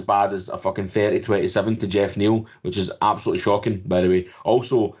saying it's as bad as a fucking 30-27 to Jeff Neal, which is absolutely shocking, by the way.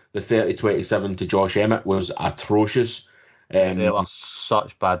 Also, the 30-27 to Josh Emmett was atrocious. They were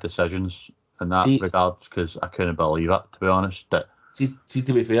such bad decisions in that regard because I couldn't believe it, to be honest. See,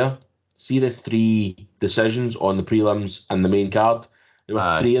 to be fair, see the 3 decisions on the prelims and the main card. There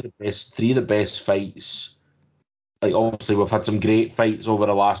were 3 of the best fights. Like, obviously, we've had some great fights over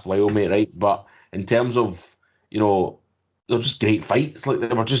the last while, mate, right? But in terms of, they're just great fights. Like, they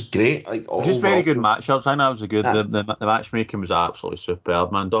were just great. Like, just very good matchups. I know it was good. Yeah. The matchmaking was absolutely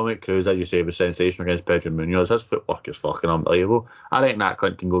superb, man. Dominic Cruz, as you say, was sensational against Pedro Munoz. His footwork is fucking unbelievable. I think that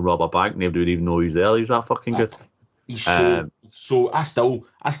cunt can go rob a bank. Nobody would even know he's there. He's that fucking good. He's so. I still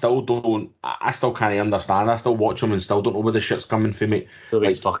can't understand. I still watch him and still don't know where the shit's coming from, mate.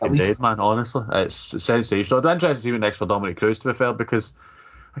 He's fucking dead, man. Honestly, it's sensational. It's interesting to see what's next for Dominic Cruz, to be fair, because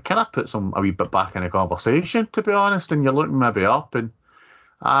I kind of put a wee bit back in the conversation, to be honest, and you're looking maybe up, and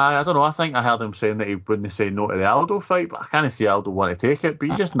I don't know, I think I heard him saying that he wouldn't say no to the Aldo fight, but I kind of see Aldo want to take it, but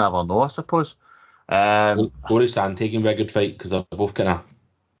you just never know, I suppose. Boris Sandhagen would be a good fight, because they're both kind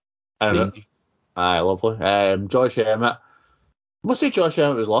of... Aye, lovely. Josh Emmett. I must say Josh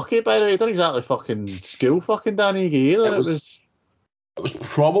Emmett was lucky, by the way. He didn't exactly fucking school fucking Danny Ige either. It was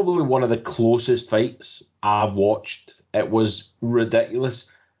probably one of the closest fights I've watched. It was ridiculous.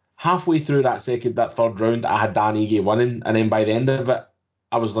 Halfway through that third round, I had Dan Ige winning, and then by the end of it,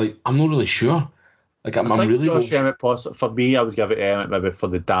 I was like, I'm not really sure. Like, I'm really Josh Emmett, for me, I would give it Emmett maybe for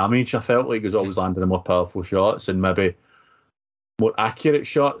the damage. I felt like he was always landing the more powerful shots and maybe more accurate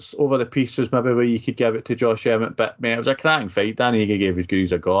shots over the pieces, maybe where you could give it to Josh Emmett. But man, it was a cracking fight. Danny Ige gave as good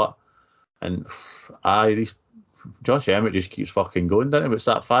as I got, and Josh Emmett just keeps fucking going, doesn't he? It's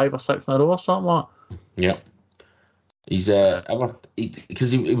that 5 or 6 in a row or something like that. Yeah. He's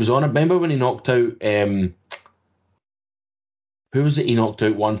because he was on. Remember when he knocked out who was it? He knocked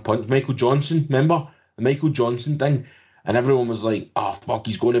out one punch, Michael Johnson. Remember the Michael Johnson thing? And everyone was like, "Oh fuck,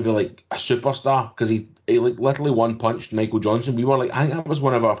 he's going to be like a superstar," because he like literally one punched Michael Johnson. We were like, I think that was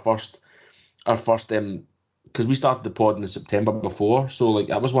one of our first because we started the pod in September before, so like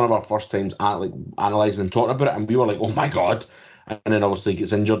that was one of our first times analysing and talking about it, and we were like, "Oh my god!" And then obviously he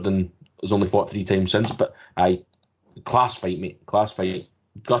gets injured and has only fought 3 times since, but class fight, mate. Class fight.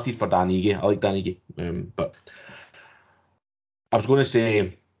 Gutted for Dan Ige. I like Dan Ige. But I was going to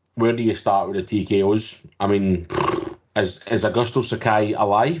say, where do you start with the TKOs? I mean, is Augusto Sakai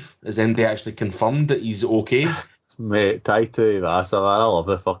alive? Is MD actually confirmed that he's okay? Mate, Taito Ivasa, man, I love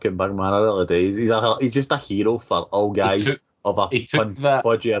the fucking big man. I really do. He's just a hero for all guys of a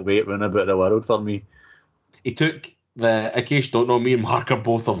fudgier weight run about the world for me. He took... in case you don't know, me and Mark are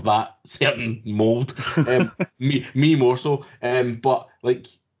both of that certain mould. me more so. But like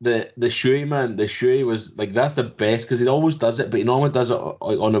the Shui, man, the Shui was like, that's the best because he always does it, but he normally does it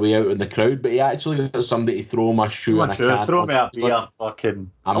like on the way out in the crowd. But he actually got somebody to throw my shoe in a can. Throw me a beer,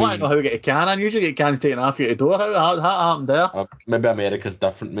 fucking. I want to know how we get a can. I usually get cans taken off you at the door. How that happened there? Maybe America's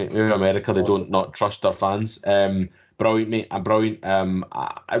different, mate. Maybe America they don't not trust their fans. Brilliant, mate. I'm brilliant.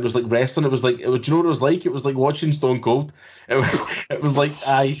 I was like wrestling. It was like, do you know what it was like? It was like watching Stone Cold. It was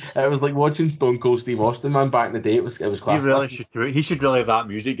like watching Stone Cold Steve Austin, man, back in the day. It was class. He should really have that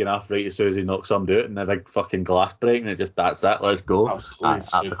music going off right as soon as he knocks somebody out and the big fucking glass break, and it just, that's it, let's go. Absolutely.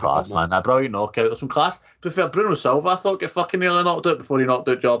 That's the class, man. A brilliant knockout. There's some class. To be fair, Bruno Silva, I thought, get fucking nearly knocked out before he knocked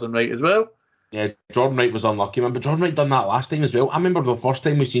out Jordan Wright as well. Yeah, Jordan Wright was unlucky, man. But Jordan Wright done that last time as well. I remember the first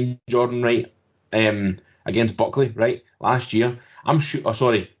time we seen Jordan Wright against Buckley, right, last year. I think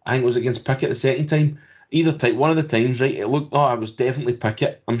it was against Pickett the second time. Either time, one of the times, right, it was definitely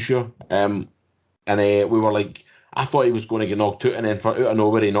Pickett, I'm sure. And we were like, I thought he was going to get knocked out, and then out of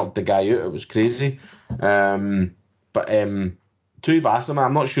nowhere he knocked the guy out. It was crazy. But Tuivasa, man,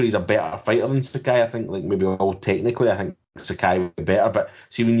 I'm not sure he's a better fighter than Sakai. I think, like, maybe all technically, I think Sakai would be better. But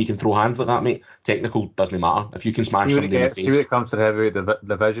see, when you can throw hands like that, mate, technical doesn't matter. If you can smash somebody in the face. See when it comes to the heavyweight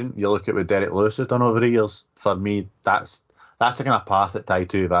division, you look at what Derek Lewis has done over the years. For me, that's the kind of path that Tai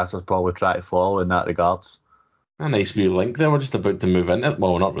Tuivasa's probably try to follow in that regards. A nice wee link there. We're just about to move into it.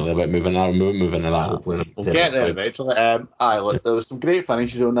 Well, not really about moving there. Moving into that, hopefully. We'll get there eventually. Look, there was some great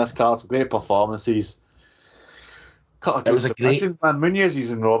finishes on this card, some great performances. It was a great, man. Muniz's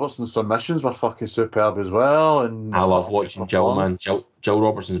and Robertson's submissions were fucking superb as well. And I love watching Jill, man. Jill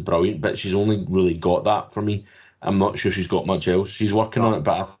Robertson's brilliant, but she's only really got that for me. I'm not sure she's got much else. She's working on it,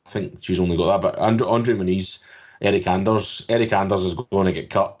 but I think she's only got that. But Andre Muniz, Eric Anders is going to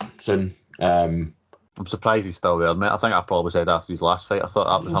get cut soon. I'm surprised he's still there, mate. I think I probably said after his last fight, I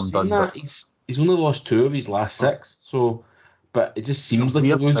thought that was him done. But he's only lost 2 of his last 6, so. But it just seems like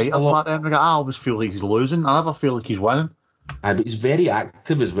he loses a lot. I always feel like he's losing. I never feel like he's winning. But he's very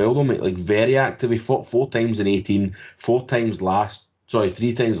active as well, though, mate. Like, very active. He fought 4 times in 18, 3 times last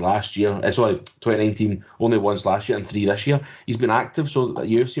year. 2019, only once last year and 3 this year. He's been active, so the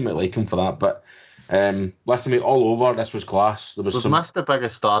UFC might like him for that. But listen, mate, all over, this was class. We've missed the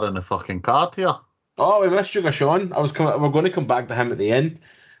biggest star in the fucking card here. Oh, we missed Sugar Sean. We're going to come back to him at the end.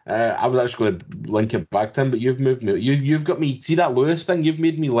 I was actually going to link it back to him, but you've moved me. You've got me. See that Lewis thing? You've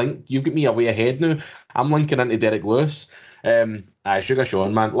made me link. You've got me a way ahead now. I'm linking into Derek Lewis. Sugar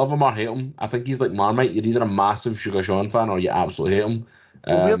Sean, man, love him or hate him. I think he's like Marmite. You're either a massive Sugar Sean fan or you absolutely hate him.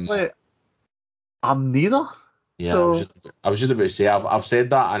 Weirdly, I'm neither. Yeah, so, I was just about to say I've said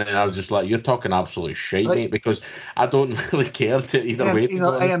that, and then I was just like, you're talking absolute shit, mate, because I don't really care to either way. He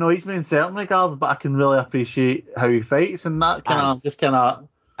annoys me in certain regards, but I can really appreciate how he fights, and that I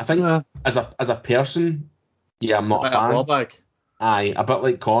think as a person, yeah, I'm not a fan. Aye, a bit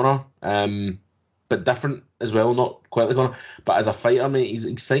like Conor, but different as well. Not quite like Conor, but as a fighter, mate, he's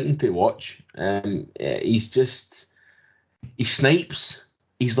exciting to watch. He snipes.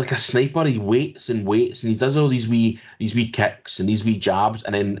 He's like a sniper. He waits and he does all these wee kicks and these wee jabs,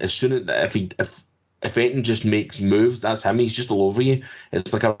 and then as soon as if anything just makes moves, that's him. He's just all over you.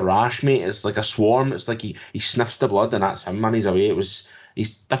 It's like a rash, mate. It's like a swarm. It's like he sniffs the blood, and that's him, man. He's away.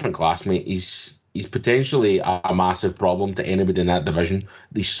 He's different class, mate. He's potentially a massive problem to anybody in that division.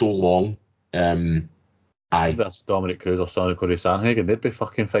 He's so long. That's Dominic Cruz or Sonny Corey Sanhagen. They'd be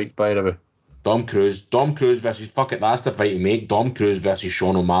fucking fights, by the way. Dom Cruz versus, fuck it, that's the fight to make. Dom Cruz versus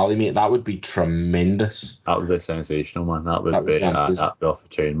Sean O'Malley, mate. That would be tremendous. That would be sensational, man. That would be off the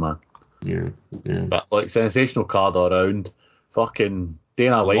chain, man. Yeah. But like, sensational card all around. Fucking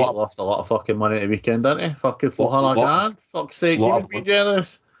Dana White lost a lot of fucking money at the weekend, didn't he? Fucking $400,000. Fuck's sake, he would be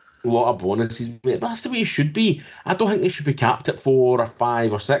jealous. A lot of bonuses, mate. That's the way it should be. I don't think they should be capped at 4 or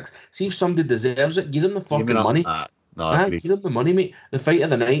 5 or 6. See if somebody deserves it, give them the fucking money. Give them the money, mate. The fight of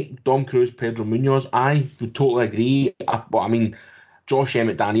the night, Dom Cruz, Pedro Munoz. I would totally agree. Josh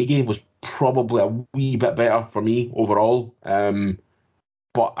Emmett, Dan Ige was probably a wee bit better for me overall.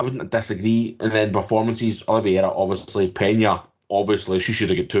 But I wouldn't disagree. And then performances, Oliveira, obviously. Pena, obviously, she should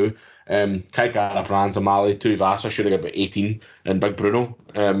have got 2. Kai Kara, France, O'Malley, Tuivasa should have got about 18. And Big Bruno.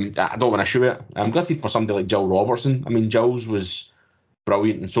 I don't want to issue it. I'm gutted for somebody like Jill Robertson. I mean, Jill's was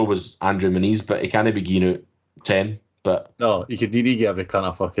brilliant, and so was Andre Muniz, but he can't be getting out 10. But no, you could need to give a kind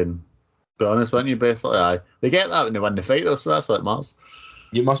of fucking bonus, wouldn't you? Basically, aye. They get that when they win the fight, though, so that's what it matters.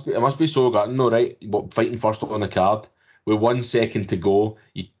 It must be so gutting, though, right? But fighting first on the card with 1 second to go,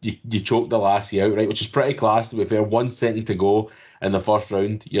 you choke the lassie out, right? Which is pretty class, to be fair. 1 second to go in the first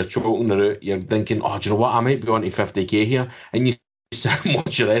round, you're choking her out. You're thinking, oh, do you know what? I might be on to 50k here, and you sit and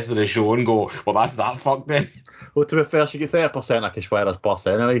watch the rest of the show and go, well, that's that fuck then. Well, to be fair, she get 30% of Kishwara's boss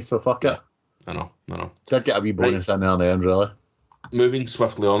anyway, so fuck it. I know. Did get a wee bonus in there in the end, really. Moving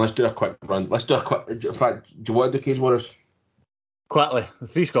swiftly on, let's do a quick run. In fact, do you want to do Cage Warriors? Quickly, the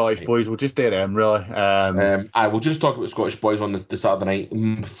 3 Scottish boys, we'll just do them, really. I will just talk about Scottish boys on the Saturday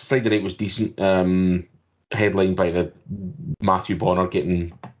night. Friday night was decent. Headlined by the Matthew Bonner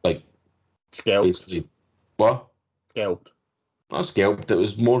getting, like, scalped. Basically, what? Scalped. Not scalped, it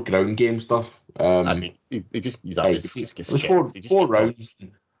was more ground game stuff. I mean, he just gets it was 4 rounds.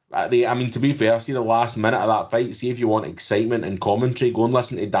 To be fair, see the last minute of that fight. See if you want excitement and commentary, go and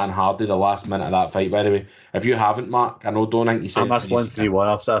listen to Dan Hardy the last minute of that fight. By the way, if you haven't, Mark, I don't think you said. I missed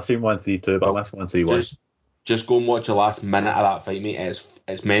 1-3-1. I've seen 1-3-2, but I missed 1-3-1. Just go and watch the last minute of that fight, mate.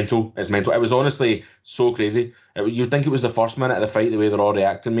 It's mental. It's mental. It was honestly so crazy. You'd think it was the first minute of the fight, the way they're all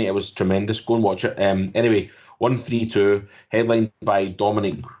reacting, mate. It was tremendous. Go and watch it. Anyway, 1-3-2, headlined by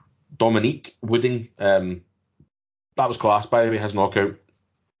Dominique Wooding. That was class, by the way. His knockout.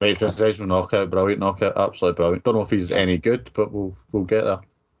 Mate, sensational knockout, brilliant knockout, absolutely brilliant. Don't know if he's any good, but we'll get there.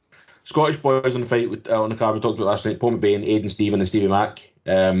 Scottish boys on the fight on the card we talked about last night. Paul McBain, Aidan Stephen, and Stevie Mack.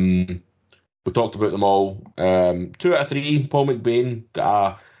 We talked about them all. 2 out of 3. Paul McBain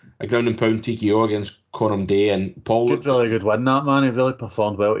got a ground and pound TKO against Coram Day, and Paul. Really good win, that man. He really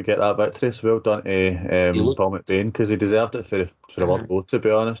performed well to get that victory. So well done to Paul McBain, because he deserved it for the one go, to be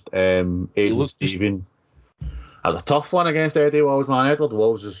honest. Aidan Stephen. That was a tough one against Eddie Walls, man. Edward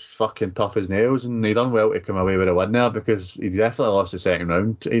Walls is fucking tough as nails, and he done well to come away with a win there, because he definitely lost the second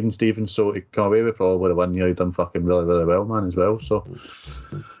round to Aidan Stevens, so he come away with probably a win. He done fucking really, really well, man, as well. So,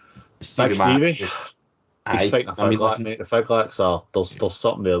 Stevie. He's fighting a Figlac, mate. The Figlacs are, there's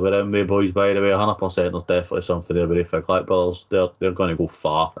something there with them, boys, by the way, 100%. There's definitely something there with the Figlac brothers. They're going to go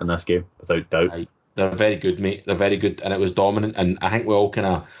far in this game, without doubt. Aye. They're very good, mate. They're very good, and it was dominant, and I think we all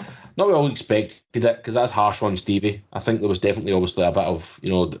expected it, because that's harsh on Stevie. I think there was definitely obviously a bit of,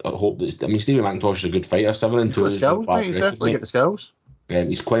 hope that, Stevie McIntosh is a good fighter. 7-2. He's skills, mate. He's definitely got the skills.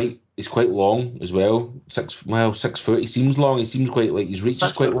 He's quite long as well. 6 foot. He seems long. He seems quite like his reach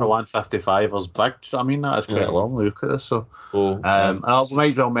is quite long. 155 is big. So, I mean, that is quite long. Look at this. So, and I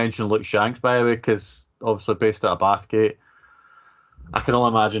might as well mention Luke Shanks, by the way, because obviously based out of Bathgate, I can only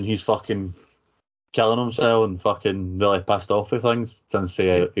imagine he's fucking killing himself and fucking really pissed off with things since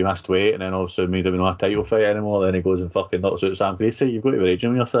he missed weight, and then also made him not a title fight anymore. Then he goes and fucking knocks out Sam Gracie. You've got to be raging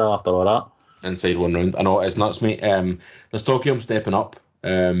with yourself after all that. Inside one round. I know, it's nuts, mate. There's talk of him stepping up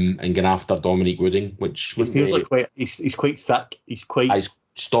and going after Dominique Wooding, which he seems like he's quite thick. He's quite he's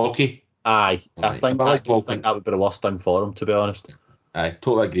stocky. Aye. I think that would be the worst thing for him, to be honest. Aye,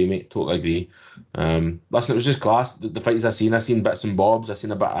 totally agree, mate. Totally agree. Listen, it was just class. The fights I seen bits and bobs. I seen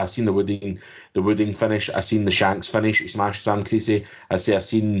the Wooding finish. I seen the Shanks finish. He smashed Sam Creasy. I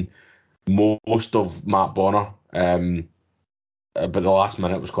seen most of Matt Bonner. But the last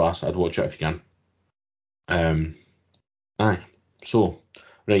minute was class. I'd watch it if you can. Aye. So,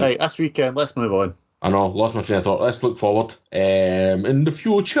 right. This weekend, let's move on. I know, lost my train of thought. Let's look forward. In the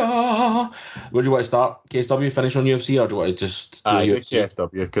future, where do you want to start? KSW, finish on UFC, or do you want to just do UFC?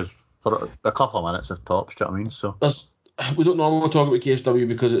 KSW, because for a couple of minutes of tops, do you know what I mean? So we don't normally talk about KSW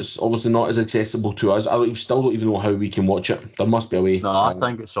because it's obviously not as accessible to us. Still don't even know how we can watch it. There must be a way. No, I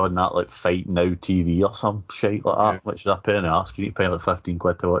think it's on that like Fight Now TV or some shit like that, which is a pain in the arse. You need to pay like 15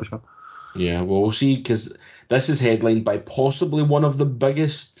 quid to watch it. Yeah, well, we'll see, because this is headlined by possibly one of the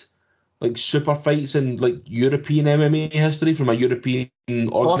biggest like super fights in like European MMA history from a European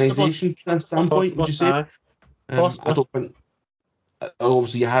organisation standpoint. Would you say? I don't think.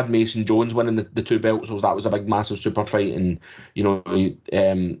 Obviously, you had Mason Jones winning the 2 belts, so that was a big, massive super fight, and you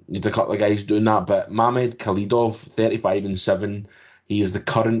had a couple of guys doing that. But Mamed Khalidov, 35-7, he is the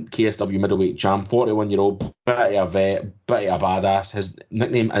current KSW middleweight champ, 41-year-old, bit of a vet, bit of a badass. His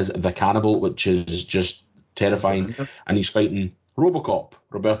nickname is the Cannibal, which is just terrifying, and he's fighting Robocop,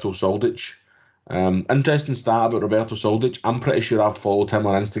 Roberto Soldic. Interesting stat about Roberto Soldic. I'm pretty sure I've followed him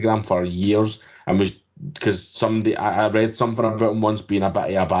on Instagram for years, and was because I read something about him once being a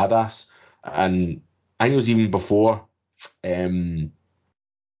bit of a badass, and I think it was even before the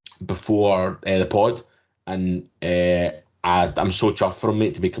pod, and I'm so chuffed for him,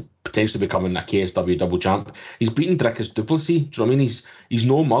 mate, to be potentially becoming a KSW double champ. He's beaten Dricus du Plessis. Do you know what I mean? He's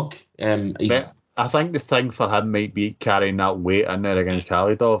no mug. I think the thing for him might be carrying that weight in there against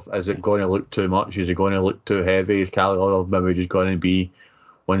Khalidov. Is it going to look too much? Is it going to look too heavy? Is Khalidov maybe just going to be,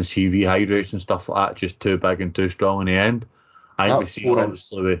 once he rehydrates and stuff like that, just too big and too strong in the end? I think we've seen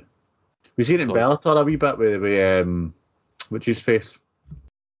it in Bellator a wee bit with what's his face?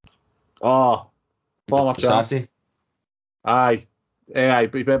 Oh, former champ. Aye,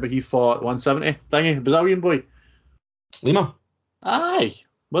 but remember he fought 170 thingy, Brazilian boy. Lima. Aye,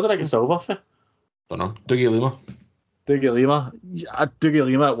 what did I get silver for? Don't know. Dougie Lima. Dougie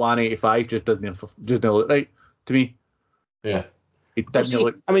Lima at 185 just doesn't look right to me. Yeah. It doesn't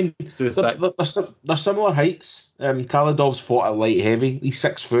look. I mean, they're similar heights. Khalidov's fought at light heavy. He's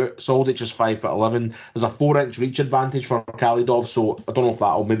 6 foot. Soldic is 5'11". There's a 4-inch reach advantage for Khalidov, so I don't know if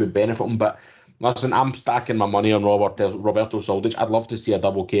that'll maybe benefit him. But listen, I'm stacking my money on Roberto Soldic. I'd love to see a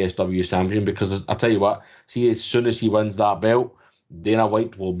double KSW champion, because I tell you what, see, as soon as he wins that belt, Dana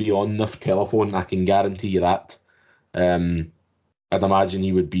White will be on the telephone. I can guarantee you that. I'd imagine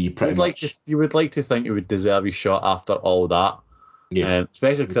he would be pretty much. You would like to think he would deserve his shot after all that. Yeah.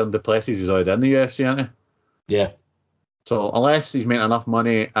 Especially because du Plessis is already in the UFC, isn't he? Yeah. So unless he's made enough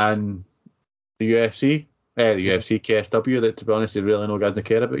money in the UFC KSW, that to be honest, he's really no good to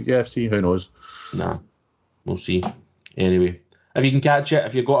care about UFC. Who knows? Nah. We'll see. Anyway. If you can catch it,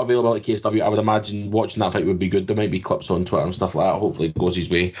 if you've got availability at KSW, I would imagine watching that fight would be good. There might be clips on Twitter and stuff like that. Hopefully it goes his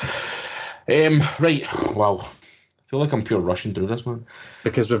way. Right. Wow. feel like I'm pure rushing through this, man.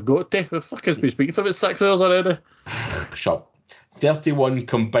 Because we've got to. We've fucking been speaking for about 6 hours already. Shut up. 31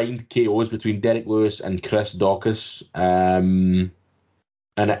 combined KOs between Derek Lewis and Chris Daukaus. And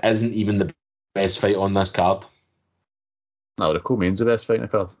it isn't even the best fight on this card. No, the co-main's the best fight in the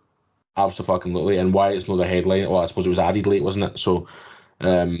card. Absolutely. And why it's not the headline? Well, I suppose it was added late, wasn't it? So,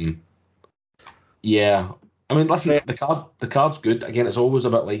 yeah. I mean, listen, the card's good. Again, it's always a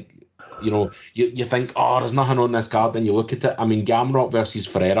bit like, you think, there's nothing on this card, then you look at it. I mean, Gamrot versus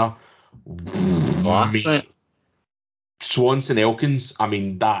Ferreira. Mate. Swanson Elkins, I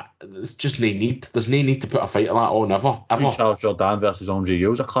mean, there's just no need. There's no need to put a fight like that on ever. Charles Jourdain versus Andre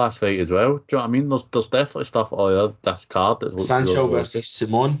Ewell's a class fight as well. Do you know what I mean? There's definitely stuff on this card that looks Sancho really versus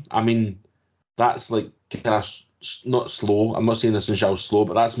Simon. I mean, that's like kind of not slow. I'm not saying that Sanchel's slow,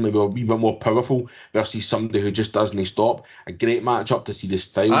 but that's maybe a wee bit more powerful versus somebody who just doesn't stop. A great matchup to see the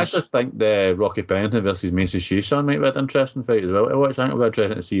styles. I just think the Rocky Pennington versus Macy Shison might be an interesting fight as well to watch. I think it'll be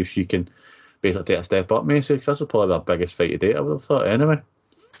interesting to see if she can basically take a step up, Macy, because that's probably their biggest fight to date, I would have thought, anyway.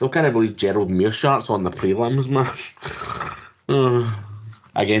 Still can't believe Gerald Meerschaert's on the prelims, man.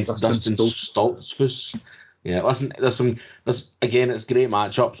 Against Dustin Stoltzfus. Yeah, listen, again, it's great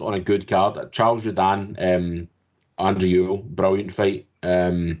matchups on a good card. Charles Jourdain, Andre Ewell, brilliant fight.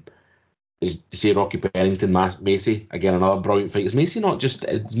 You say Rocky Pennington, Macy, again, another brilliant fight. Is Macy not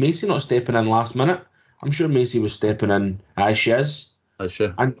stepping in last minute? I'm sure Macy was stepping in as she is.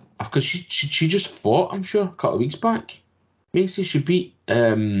 Sure. And because she just fought, I'm sure, a couple of weeks back. Macy, she beat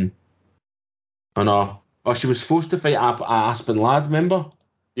she was supposed to fight Aspen Ladd, remember?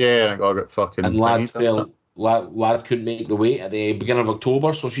 Yeah, I got fucking. And Ladd couldn't make the weight at the beginning of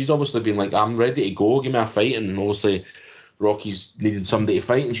October, so she's obviously been like, I'm ready to go, give me a fight, and obviously Rocky's needed somebody to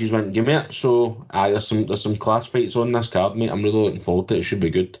fight, and she's went, give me it. So there's some class fights on this card, mate. I'm really looking forward to it. It should be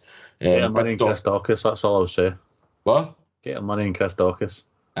good. Get her money in Chris Daukaus, that's all I'll say. What? Get her money in Chris Daukaus.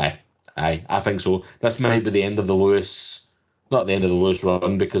 Aye, I think so. This might be the end of the Lewis, not the end of the Lewis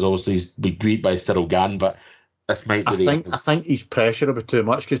run, because obviously he's been beat by Cyril Gane, but this might be I think his pressure will be too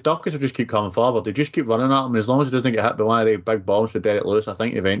much, because Daukaus will just keep coming forward. They just keep running at him, and as long as he doesn't get hit by one of the big bombs for Derek Lewis, I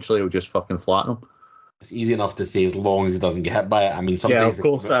think eventually he'll just fucking flatten him. It's easy enough to say as long as he doesn't get hit by it. I mean, sometimes... Yeah, of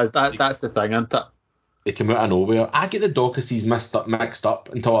course it is. That's the thing, isn't it? They come out of nowhere. I get the Daukaus mixed up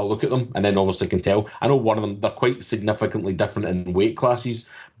until I look at them, and then obviously can tell. I know one of them, they're quite significantly different in weight classes,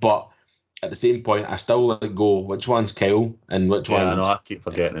 but at the same point, I still like go, which one's Kyle and which one's... Yeah, I know, I keep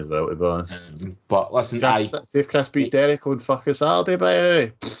forgetting as well, to be honest. But listen, see if Chris beat Derek on fucking Saturday, by the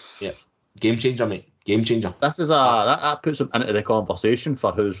way. Yeah, game changer, mate. Game changer. This is that puts him into the conversation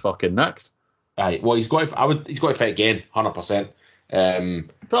for who's fucking next. Aye, well, he's got to fight again, 100%.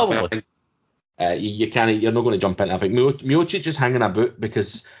 Probably. You're not going to jump in. I think Miocic is hanging about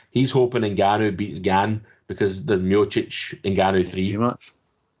because he's hoping Ngannou beats Gane because there's Miocic Ngannou 3. Much.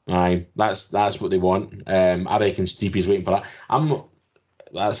 Aye, that's what they want. I reckon Stipe's waiting for that.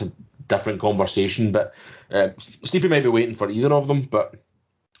 That's a different conversation, but Stipe might be waiting for either of them, but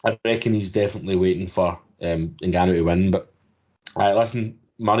I reckon he's definitely waiting for Ngannou to win. But listen,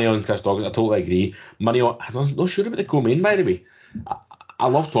 money on Chris Daukaus, I totally agree. Money on, I'm not sure about the co-main, by the way. I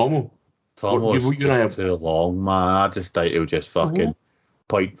love Tomo. Tomo's just too long, man. I just think he'll just fucking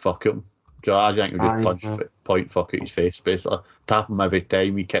point fuck him. I think he'll just point fuck at his face, basically. Tap him every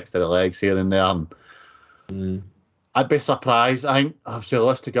time he kicks to the legs here and there. And I'd be surprised. I think, obviously, the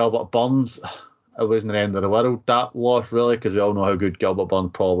list of Gilbert Burns, it wasn't the end of the world, that loss, really, because we all know how good Gilbert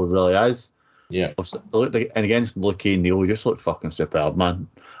Burns probably really is. Yeah. And against Luke Neal, he just looked fucking superb, man.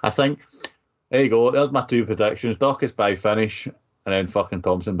 I think, there you go, there's my two predictions. Daukaus by finish, and then fucking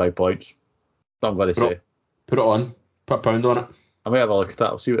Thompson by points. That's what I'm going to say. Put it on. Put a pound on it. I might have a look at that.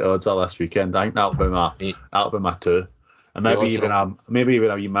 I'll see what the odds are this weekend. I think that'll be my two. And maybe even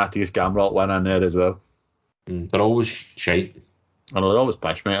a wee Matthias Gamrot win in there as well. They're always shite. I know, they're always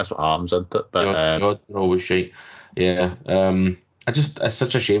pish, mate. That's what happens, isn't it? But the odds are always shite. Yeah. It's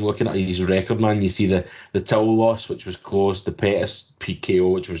such a shame looking at his record, man. You see the Till loss, which was close, the Pettis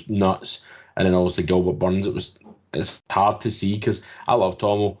PKO, which was nuts, and then obviously Gilbert Burns. It's hard to see because I love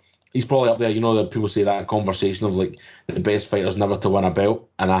Tomo. He's probably up there, that people say that conversation of like the best fighters never to win a belt,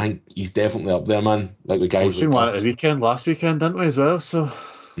 and I think he's definitely up there, man. Like the guys. We've seen one at the last weekend, didn't we, as well? So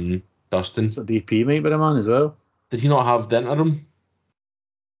Dustin. So DP might be the man as well. Did he not have the interim?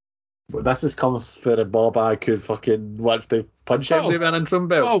 But this is coming for a Bob I could fucking wants to punch him to an interim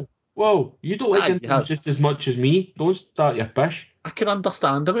belt. Whoa, you don't like interims just as much as me. Don't start your pish. I can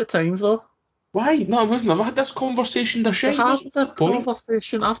understand him at times though. Why? No, we've never had this conversation. I've told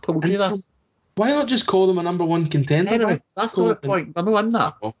you this. Why not just call them a number one contender? Anyway, that's not the point. They're not in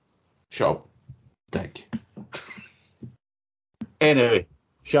that. Shut up, dick. Anyway,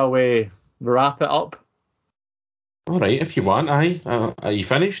 shall we wrap it up? All right, if you want, aye. Are you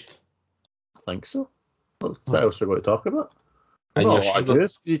finished? I think so. What else are we going to talk about? And Not you're a lot of sure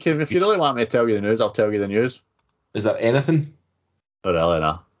news. You can, if you really want me to tell you the news, I'll tell you the news. Is there anything? Not really,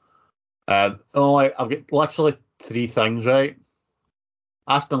 no. I've got literally 3 things, right?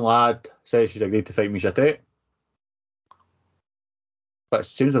 Aspen Ladd says she's agreed to fight Misha Tate. But it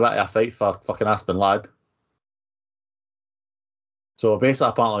seems a bit of a fight for fucking Aspen Ladd. So basically,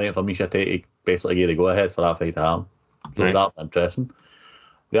 apparently waiting for Misha Tate to basically get the go-ahead for that fight to happen. So Right. that's interesting.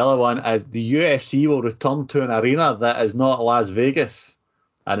 The other one is the UFC will return to an arena that is not Las Vegas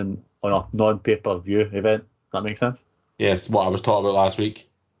and on a non-pay-per-view event. That makes sense? Yes, what I was talking about last week.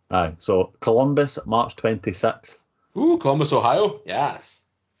 Aye. So Columbus, March 26th. Ooh, Columbus, Ohio. Yes.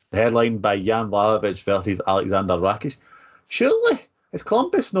 Headlined by Jan Blachowicz versus Alexander Rakic. Surely, is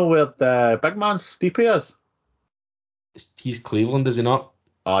Columbus know where the big man Stipe is? He's Cleveland, is he not?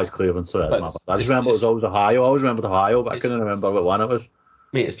 Oh, it's Cleveland, sorry. But I just remember it was always Ohio. I always remembered Ohio, but I couldn't remember what one it was.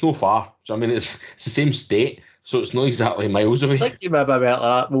 Mate, it's no far. So, I mean, it's the same state, so it's not exactly miles away. I think you maybe better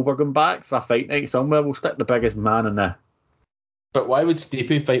that. Well, we're going back for a fight night somewhere. We'll stick the biggest man in there. But why would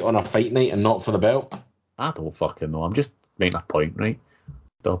Stipe fight on a fight night and not for the belt? I don't fucking know. I'm just making a point, right?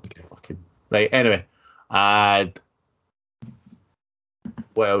 Don't fucking... Right, anyway. And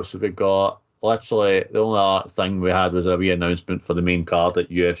what else have we got? Literally, the only other thing we had was a wee announcement for the main card at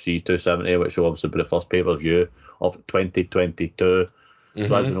UFC 270, which will obviously be the first pay-per-view of 2022.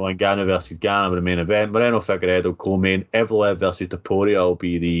 So as we know, Ngannou versus Ghana with the main event. Moreno Figueiredo co-main. Evloev versus Topuria will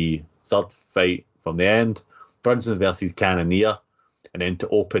be the third fight from the end. Brunson versus Cannonier. And then to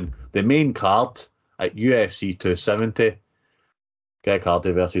open the main card at UFC 270, Greg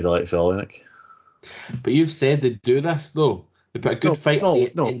Hardy versus Alexei Oleinik. But you've said they'd do this, though. They put a good fight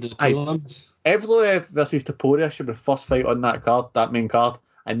at the end of the prelims. Evloev versus Topuria should be the first fight on that card, that main card.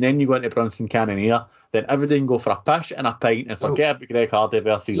 And then you go into Brunson Cannonier. Then everybody can go for a pish and a pint and forget about Greg Hardy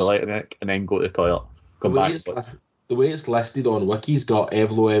versus Oleinik and then go to the toilet. Come back. The way it's listed on Wiki's got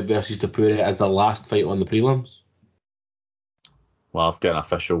Evloev versus Topuria as the last fight on the prelims. Well, I've got an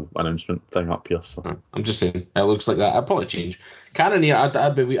official announcement thing up here. So. I'm just saying, it looks like that. I'd probably change. Cannonier,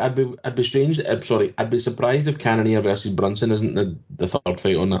 I'd be strange. I'd be surprised if Cannonier versus Brunson isn't the third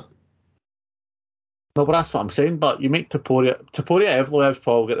fight on that. No, but that's what I'm saying. But you make Topuria Evloev's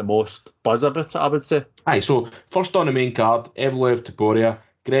probably got the most buzz about it, I would say. Aye, so first on the main card, Evloev Topuria,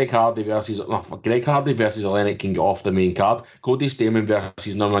 Greg Hardy versus Oleinik can get off the main card. Cody Stamann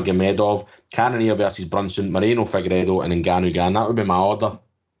versus Nurmagomedov, Cannonier versus Brunson, Moreno Figueiredo, and Ngannou Gan. That would be my order.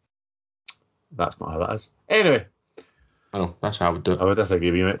 That's not how that is. Anyway. I know, that's how I would do it. I would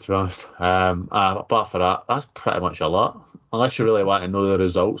disagree with you, mate, to be honest. Apart from that, that's pretty much a lot. Unless you really want to know the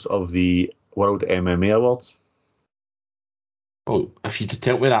results of the World MMA Awards. Well, if you could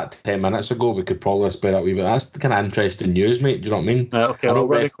tell me that 10 minutes ago, we could probably split that wee bit. That's the kind of interesting news, mate. Do you know what I mean? Okay, well,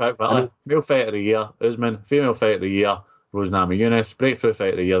 really quick. Male Fighter of the Year, Usman. Female Fighter of the Year, Rose Namajunas. Breakthrough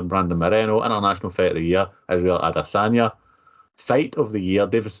Fighter of the Year, Brandon Moreno. International Fighter of the Year, Israel Adesanya. Fight of the Year,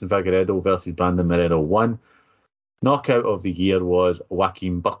 Davison Figueiredo versus Brandon Moreno 1. Knockout of the Year was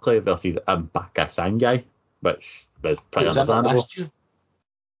Joaquin Buckley versus Mpaka Sangai, which was pretty understandable. Last year?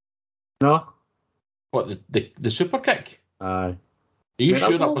 No. What, the super kick? Aye. Are you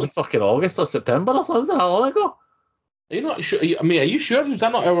sure that was fucking August or September or something? How long ago? Are you not sure? Are you sure? Is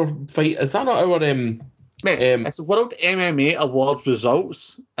that not our fight? Is that not our Mate, it's World MMA Awards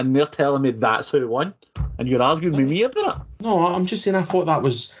results, and they're telling me that's who won, and you're arguing with me about it. No, I'm just saying I thought that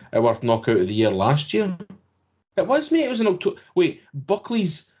was our knockout of the year last year. It was, mate. It was in October. Wait,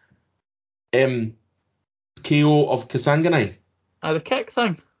 Buckley's KO of Kasanganay. The kick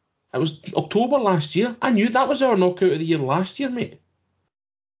thing. It was October last year. I knew that was our knockout of the year last year, mate.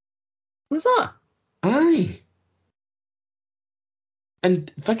 Was that? Aye.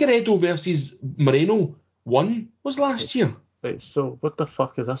 And Figueiredo versus Moreno 1 was last year. Right, so what the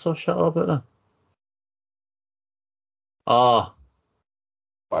fuck is this all shit about then? What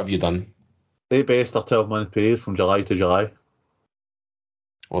have you done? They based their 12-month period from July to July.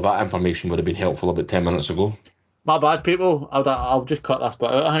 Well, that information would have been helpful about 10 minutes ago. My bad, people. I'll just cut this bit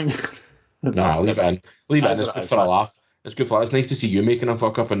out, I think. Nah, leave it in. Leave it in. It's good for a laugh. It's good for. It's nice to see you making a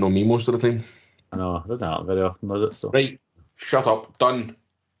fuck up and not me most of the time. I know. It doesn't happen very often, does it? So. Right. Shut up. Done.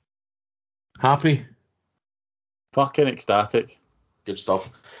 Happy? Fucking ecstatic. Good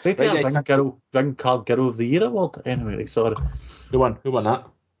stuff. They did a Ring Card Girl of the Year award. Anyway, sorry. Who won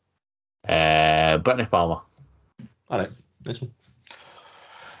that? Brittany Palmer. All right. Nice one.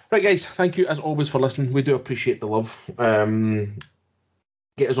 Right, guys. Thank you as always for listening. We do appreciate the love.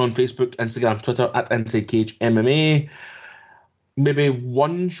 Get us on Facebook, Instagram, Twitter at Inside Cage MMA. maybe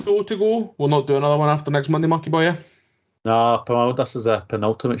one show to go. We'll not do another one after next Monday, Marky Boy, yeah? No, this is a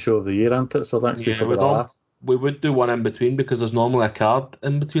penultimate show of the year, isn't it? So next week will be the last. We would do one in between because there's normally a card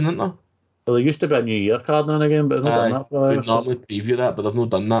in between, isn't there? Well, there used to be a New Year card now and again, but they've not done that for a while. We'd normally preview that, but they've not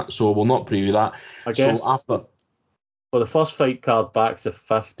done that, so we'll not preview that. I guess. So after... Well, the first fight card back's the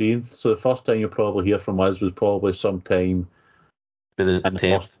 15th, so the first time you'll probably hear from us was probably sometime in the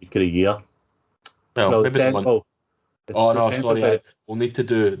 10th week of the year. Well, maybe the month. Oh, no, sorry. We'll need to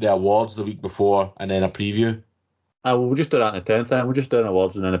do the awards the week before and then a preview. We'll just do that on the 10th then. We'll just do an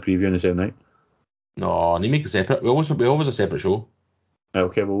awards and then a preview on the same night. No, need to make it separate. We always a separate show.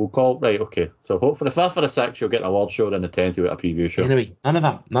 Okay, well, we'll call... Right, okay. So hopefully the 5th or the 6th, you'll get an awards show, then the 10th, you'll get a preview show. Anyway, none of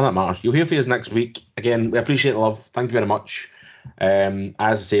that matters. You'll hear from us next week. Again, we appreciate the love. Thank you very much. As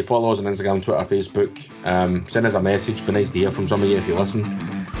I say, follow us on Instagram, Twitter, Facebook. Send us a message. Be nice to hear from some of you if you listen.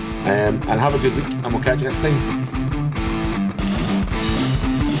 And have a good week, and we'll catch you next time.